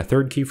keyframe and a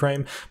third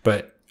keyframe,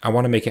 but I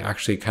want to make it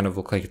actually kind of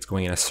look like it's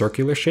going in a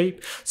circular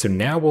shape. So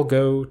now we'll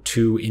go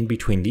to in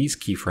between these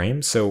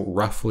keyframes, so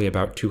roughly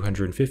about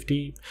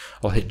 250.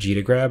 I'll hit G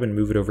to grab and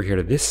move it over here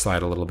to this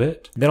side a little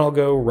bit. Then I'll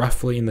go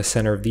roughly in the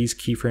center of these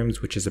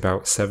keyframes, which is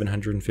about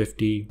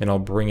 750, and I'll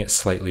bring it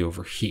slightly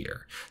over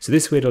here. So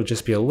this way it'll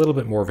just be a little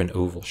bit more of an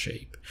oval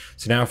shape.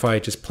 So now if I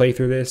just play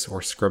through this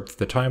or scrub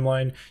through the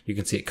timeline, you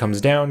can see it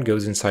comes down,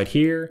 goes inside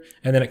here,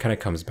 and then it kind of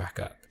comes back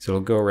up. So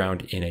it'll go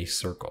around in a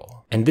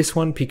circle. And this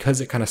one,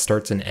 because it kind of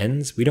starts and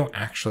ends, we don't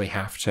actually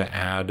have to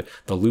add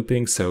the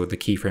looping, so the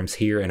keyframes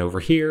here and over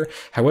here.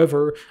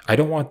 However, I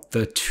don't want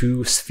the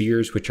two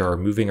spheres which are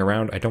moving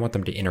around, I don't want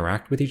them to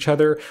interact with each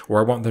other, or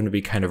I want them to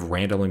be kind of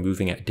randomly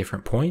moving at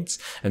different points.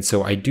 And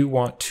so I do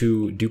want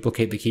to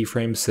duplicate the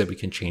keyframes so that we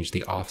can change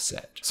the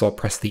offset. So I'll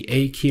press the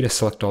A key to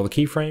select all the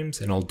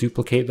keyframes, and I'll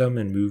duplicate them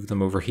and move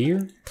them over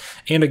here.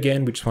 And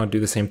again, we just want to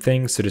do the same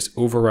thing, so just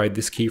override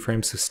this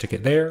keyframe, so stick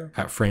it there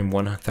at frame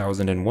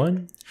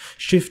 1001.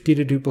 Shift D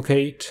to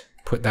duplicate,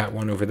 put that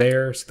one over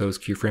there, so those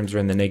keyframes are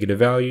in the negative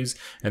values,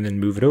 and then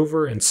move it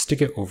over and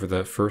stick it over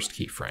the first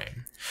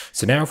keyframe.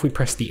 So now if we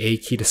press the A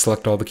key to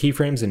select all the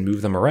keyframes and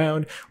move them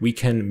around, we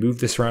can move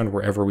this around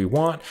wherever we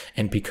want,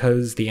 and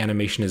because the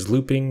animation is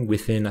looping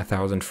within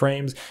 1000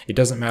 frames, it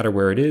doesn't matter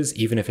where it is,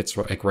 even if it's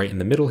like right in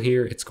the middle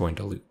here, it's going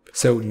to loop.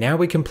 So now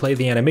we can play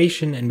the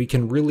animation and we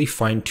can really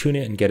fine tune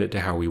it and get it to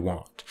how we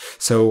want.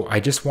 So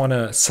I just want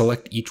to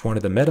select each one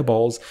of the meta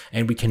balls,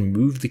 and we can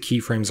move the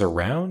keyframes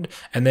around,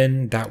 and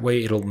then that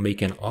way it'll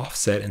make an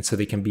offset, and so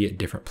they can be at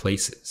different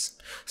places.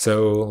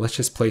 So let's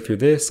just play through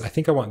this. I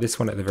think I want this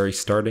one at the very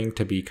starting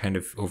to be kind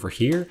of over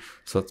here.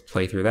 So let's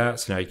play through that.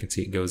 So now you can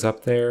see it goes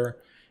up there,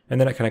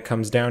 and then it kind of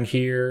comes down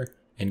here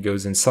and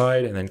goes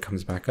inside and then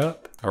comes back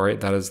up. All right,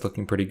 that is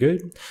looking pretty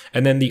good.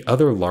 And then the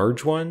other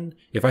large one,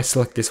 if I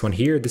select this one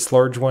here, this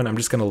large one, I'm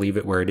just going to leave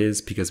it where it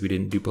is because we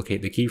didn't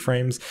duplicate the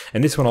keyframes.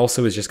 And this one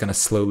also is just going to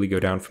slowly go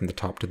down from the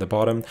top to the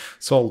bottom.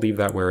 So I'll leave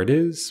that where it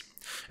is.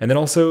 And then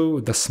also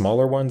the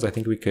smaller ones, I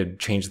think we could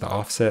change the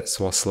offset.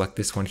 So I'll select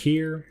this one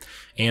here,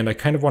 and I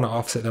kind of want to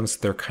offset them so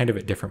they're kind of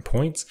at different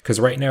points, because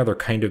right now they're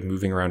kind of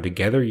moving around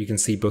together. You can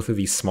see both of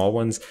these small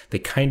ones, they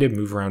kind of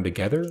move around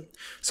together.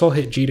 So I'll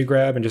hit G to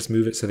grab and just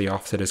move it so the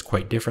offset is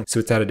quite different. So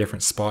it's at a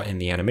different spot in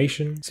the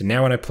animation. So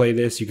now when I play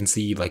this, you can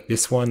see like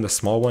this one, the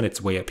small one,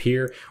 it's way up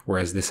here,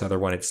 whereas this other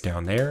one, it's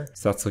down there.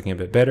 So that's looking a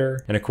bit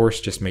better. And of course,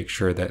 just make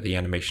sure that the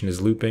animation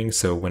is looping.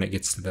 So when it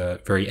gets to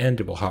the very end,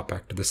 it will hop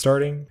back to the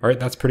starting. All right,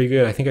 that's pretty good.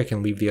 good. I think I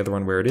can leave the other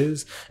one where it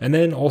is. And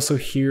then also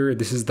here,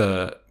 this is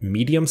the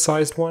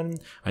medium-sized one.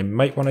 I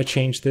might want to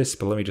change this,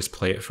 but let me just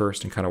play it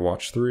first and kind of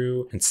watch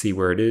through and see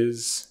where it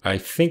is. I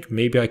think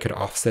maybe I could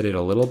offset it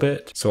a little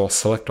bit. So I'll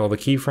select all the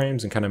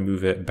keyframes and kind of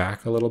move it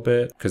back a little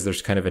bit because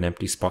there's kind of an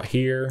empty spot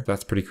here.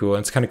 That's pretty cool.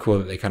 And it's kind of cool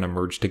that they kind of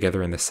merge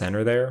together in the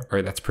center there. All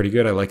right, that's pretty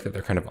good. I like that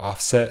they're kind of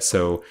offset.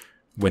 So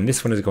when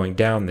this one is going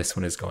down, this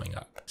one is going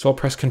up. So I'll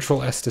press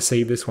Ctrl S to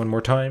save this one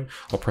more time.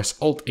 I'll press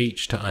Alt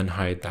H to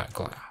unhide that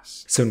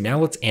glass. So now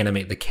let's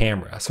animate the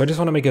camera. So I just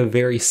want to make a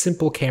very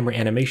simple camera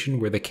animation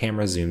where the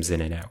camera zooms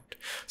in and out.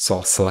 So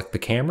I'll select the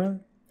camera.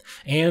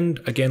 And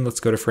again,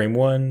 let's go to frame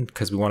 1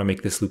 because we want to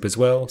make this loop as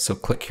well. So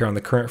click here on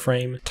the current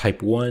frame,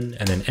 type 1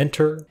 and then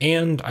enter.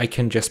 And I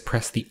can just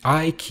press the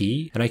I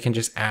key and I can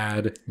just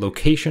add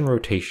location,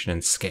 rotation,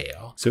 and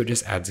scale. So it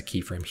just adds a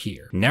keyframe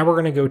here. Now we're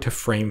going to go to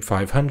frame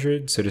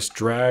 500. So just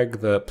drag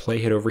the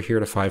playhead over here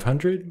to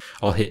 500.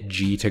 I'll hit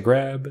G to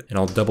grab and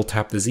I'll double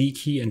tap the Z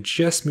key and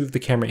just move the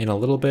camera in a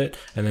little bit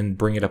and then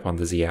bring it up on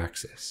the Z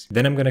axis.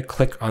 Then I'm going to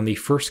click on the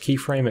first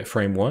keyframe at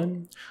frame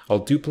 1. I'll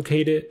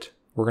duplicate it.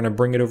 We're going to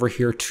bring it over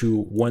here to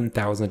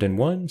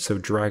 1001. So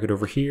drag it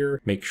over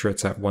here, make sure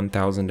it's at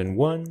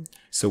 1001.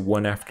 So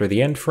 1 after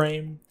the end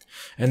frame.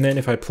 And then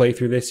if I play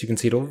through this, you can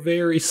see it'll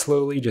very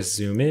slowly just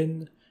zoom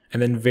in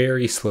and then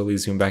very slowly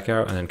zoom back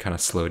out and then kind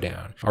of slow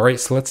down. All right,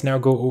 so let's now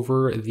go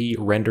over the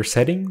render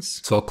settings.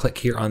 So I'll click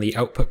here on the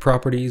output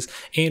properties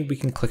and we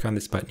can click on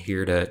this button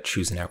here to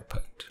choose an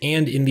output.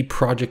 And in the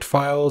project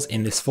files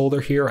in this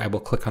folder here, I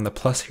will click on the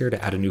plus here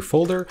to add a new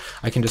folder.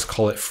 I can just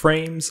call it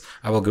frames.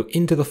 I will go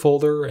into the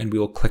folder and we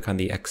will click on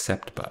the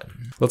accept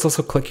button. Let's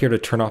also click here to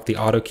turn off the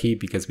auto key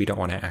because we don't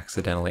want to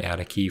accidentally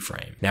add a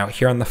keyframe. Now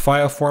here on the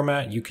file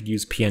format, you could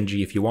use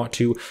PNG if you want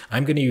to.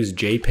 I'm going to use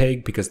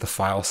JPEG because the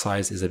file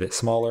size is a bit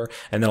smaller,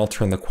 and then I'll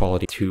turn the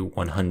quality to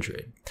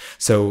 100.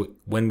 So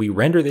when we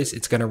render this,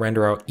 it's going to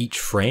render out each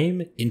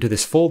frame into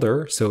this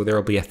folder. So there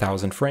will be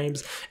 1,000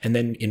 frames. And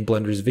then in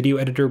Blender's video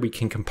editor, we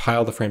can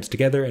compile the frames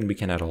together and we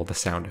can add all the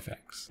sound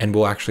effects. And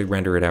we'll actually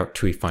render it out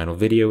to a final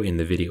video in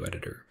the video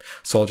editor.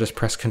 So I'll just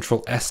press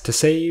Ctrl S to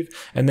save,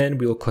 and then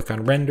we will click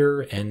on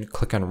render and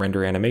click on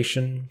render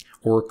animation,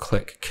 or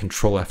click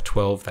Ctrl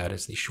F12, that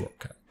is the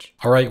shortcut.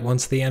 All right,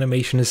 once the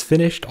animation is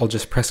finished, I'll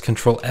just press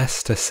Ctrl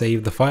S to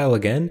save the file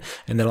again,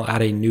 and then I'll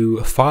add a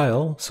new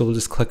file. So we'll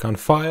just click on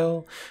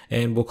File,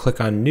 and we'll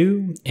click on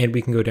New, and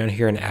we can go down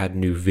here and add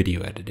new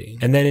video editing.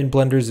 And then in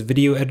Blender's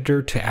video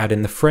editor, to add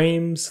in the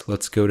frames,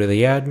 let's go to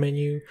the Add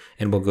menu,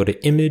 and we'll go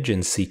to Image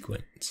and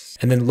Sequence.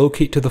 And then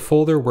locate to the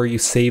folder where you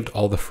saved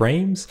all the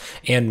frames,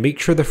 and make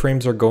sure the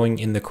frames are going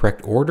in the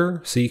correct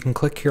order. So you can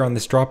click here on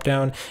this drop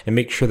down and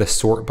make sure the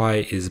sort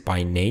by is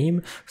by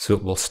name. So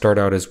it will start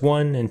out as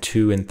 1 and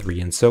 2 and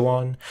 3 and so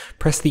on.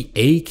 Press the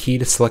A key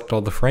to select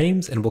all the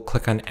frames, and we'll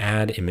click on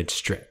Add Image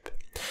Strip.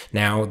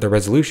 Now the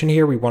resolution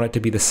here, we want it to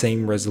be the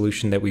same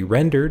resolution that we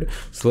rendered.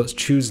 So let's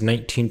choose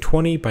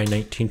 1920 by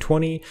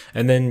 1920,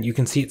 and then you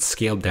can see it's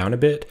scaled down a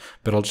bit,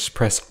 but I'll just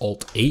press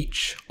Alt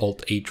H.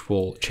 Alt H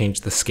will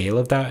change the scale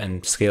of that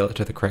and scale it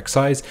to the correct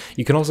size.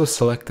 You can also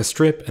select the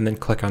strip and then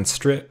click on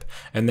strip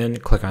and then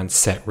click on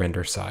set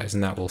render size,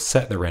 and that will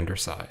set the render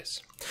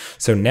size.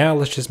 So now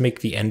let's just make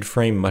the end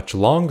frame much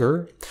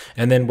longer.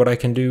 And then what I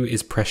can do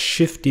is press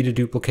Shift D to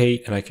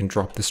duplicate, and I can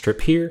drop the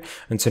strip here.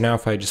 And so now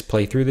if I just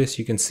play through this,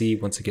 you can see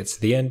once it gets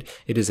to the end,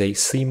 it is a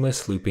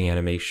seamless looping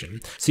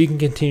animation. So you can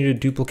continue to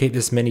duplicate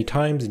this many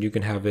times and you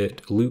can have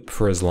it loop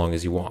for as long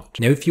as you want.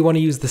 Now, if you want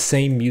to use the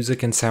same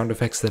music and sound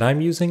effects that I'm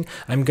using,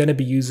 I'm going to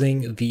be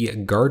using the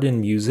garden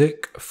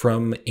music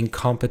from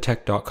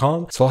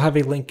incompetech.com. So I'll have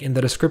a link in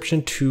the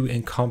description to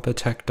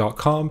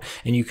incompetech.com,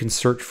 and you can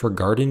search for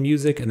garden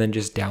music and then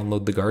just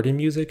download the garden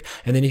music.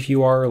 And then if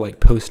you are like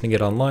posting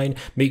it online,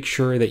 make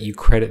sure that you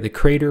credit the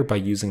creator by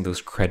using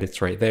those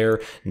credits right there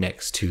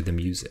next to the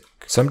music.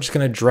 So I'm just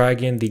going to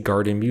drag in the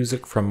garden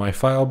music from my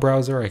file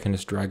browser. I can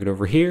just drag it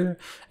over here,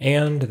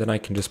 and then I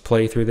can just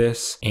play through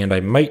this. And I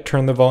might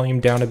turn the volume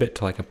down a bit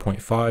to like a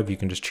 0.5. You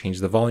can just change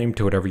the volume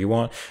to whatever you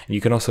want. And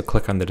you can also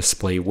click on the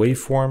display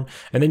waveform,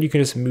 and then you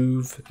can just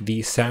move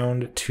the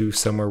sound to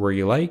somewhere where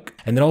you like.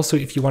 And then also,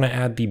 if you want to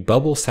add the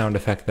bubble sound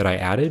effect that I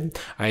added,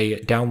 I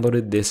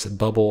downloaded this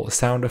bubble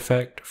sound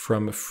effect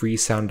from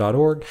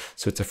freesound.org.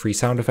 So it's a free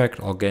sound effect.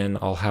 Again,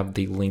 I'll have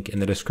the link in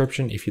the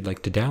description if you'd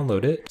like to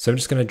download it. So I'm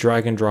just going to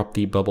drag and drop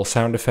the bubble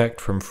sound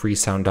effect from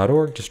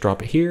freesound.org, just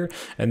drop it here,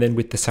 and then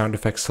with the sound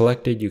effect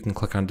selected, you can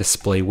click on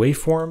display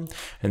waveform,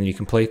 and then you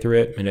can play through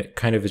it, and it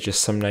kind of is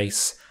just some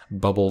nice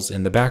bubbles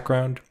in the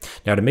background.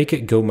 Now to make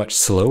it go much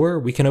slower,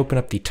 we can open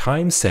up the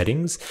time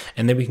settings,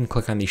 and then we can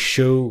click on the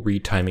show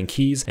retiming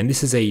keys, and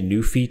this is a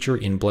new feature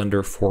in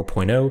Blender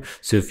 4.0,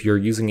 so if you're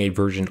using a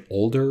version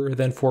older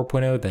than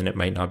 4.0, then it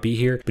might not be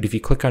here. But if you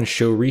click on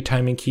show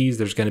retiming keys,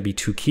 there's going to be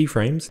 2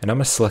 keyframes, and I'm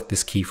going to select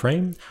this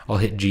keyframe. I'll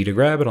hit G to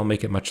grab it, I'll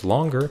make it much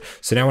longer.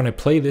 So now when I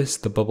play this,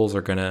 the bubbles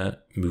are going to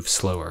move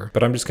slower.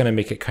 But I'm just going to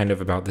make it kind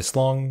of about this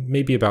long,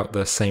 maybe about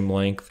the same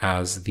length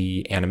as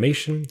the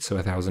animation, so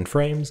 1000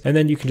 frames. And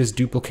then you can just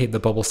duplicate the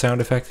bubble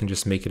sound effect and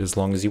just make it as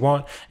long as you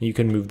want, and you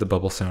can move the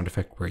bubble sound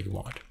effect where you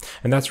want.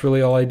 And that's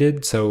really all I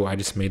did, so I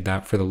just made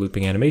that for the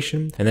looping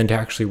animation. And then to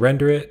actually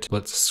render it,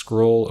 let's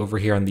scroll over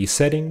here on these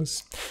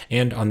settings,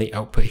 and on the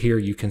output here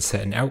you can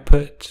set an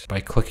output by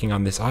clicking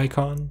on this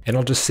icon. And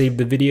I'll just save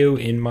the video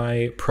in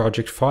my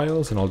project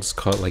files, and I'll just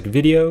call it like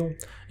video,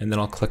 and then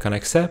I'll click on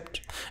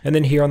accept. And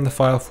then here on the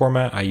file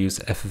format, I use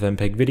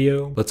FFmpeg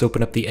video. Let's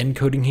open up the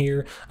encoding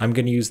here. I'm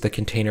going to use the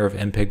container of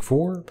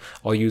MPEG-4.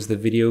 I'll use the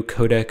video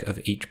codec of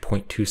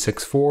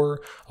H.264.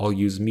 I'll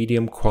use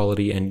medium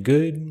quality and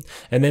good.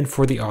 And then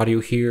for the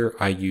audio here,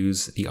 I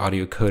use the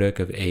audio codec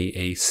of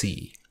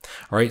AAC.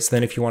 Alright, so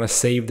then if you want to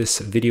save this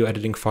video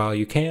editing file,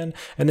 you can,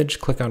 and then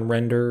just click on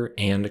render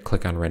and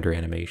click on render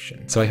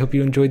animation. So I hope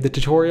you enjoyed the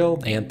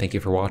tutorial, and thank you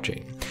for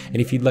watching.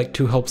 And if you'd like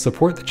to help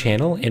support the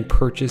channel and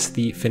purchase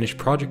the finished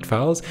project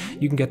files,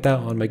 you can get that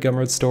on my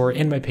Gumroad store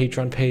and my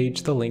Patreon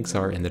page. The links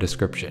are in the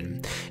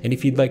description. And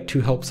if you'd like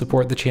to help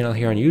support the channel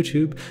here on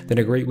YouTube, then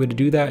a great way to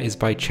do that is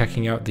by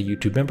checking out the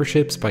YouTube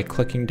memberships by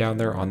clicking down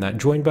there on that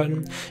join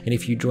button. And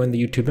if you join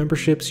the YouTube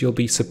memberships, you'll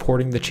be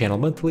supporting the channel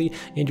monthly,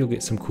 and you'll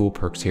get some cool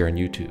perks here on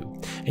YouTube.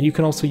 And you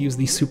can also use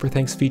the super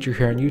thanks feature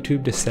here on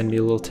YouTube to send me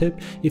a little tip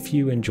if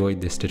you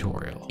enjoyed this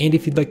tutorial. And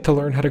if you'd like to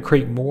learn how to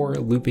create more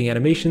looping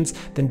animations,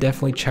 then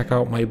definitely check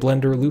out my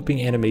Blender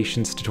looping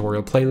animations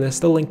tutorial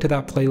playlist. The link to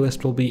that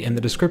playlist will be in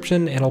the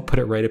description, and I'll put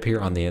it right up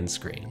here on the end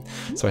screen.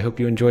 So I hope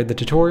you enjoyed the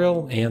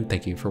tutorial, and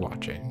thank you for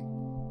watching.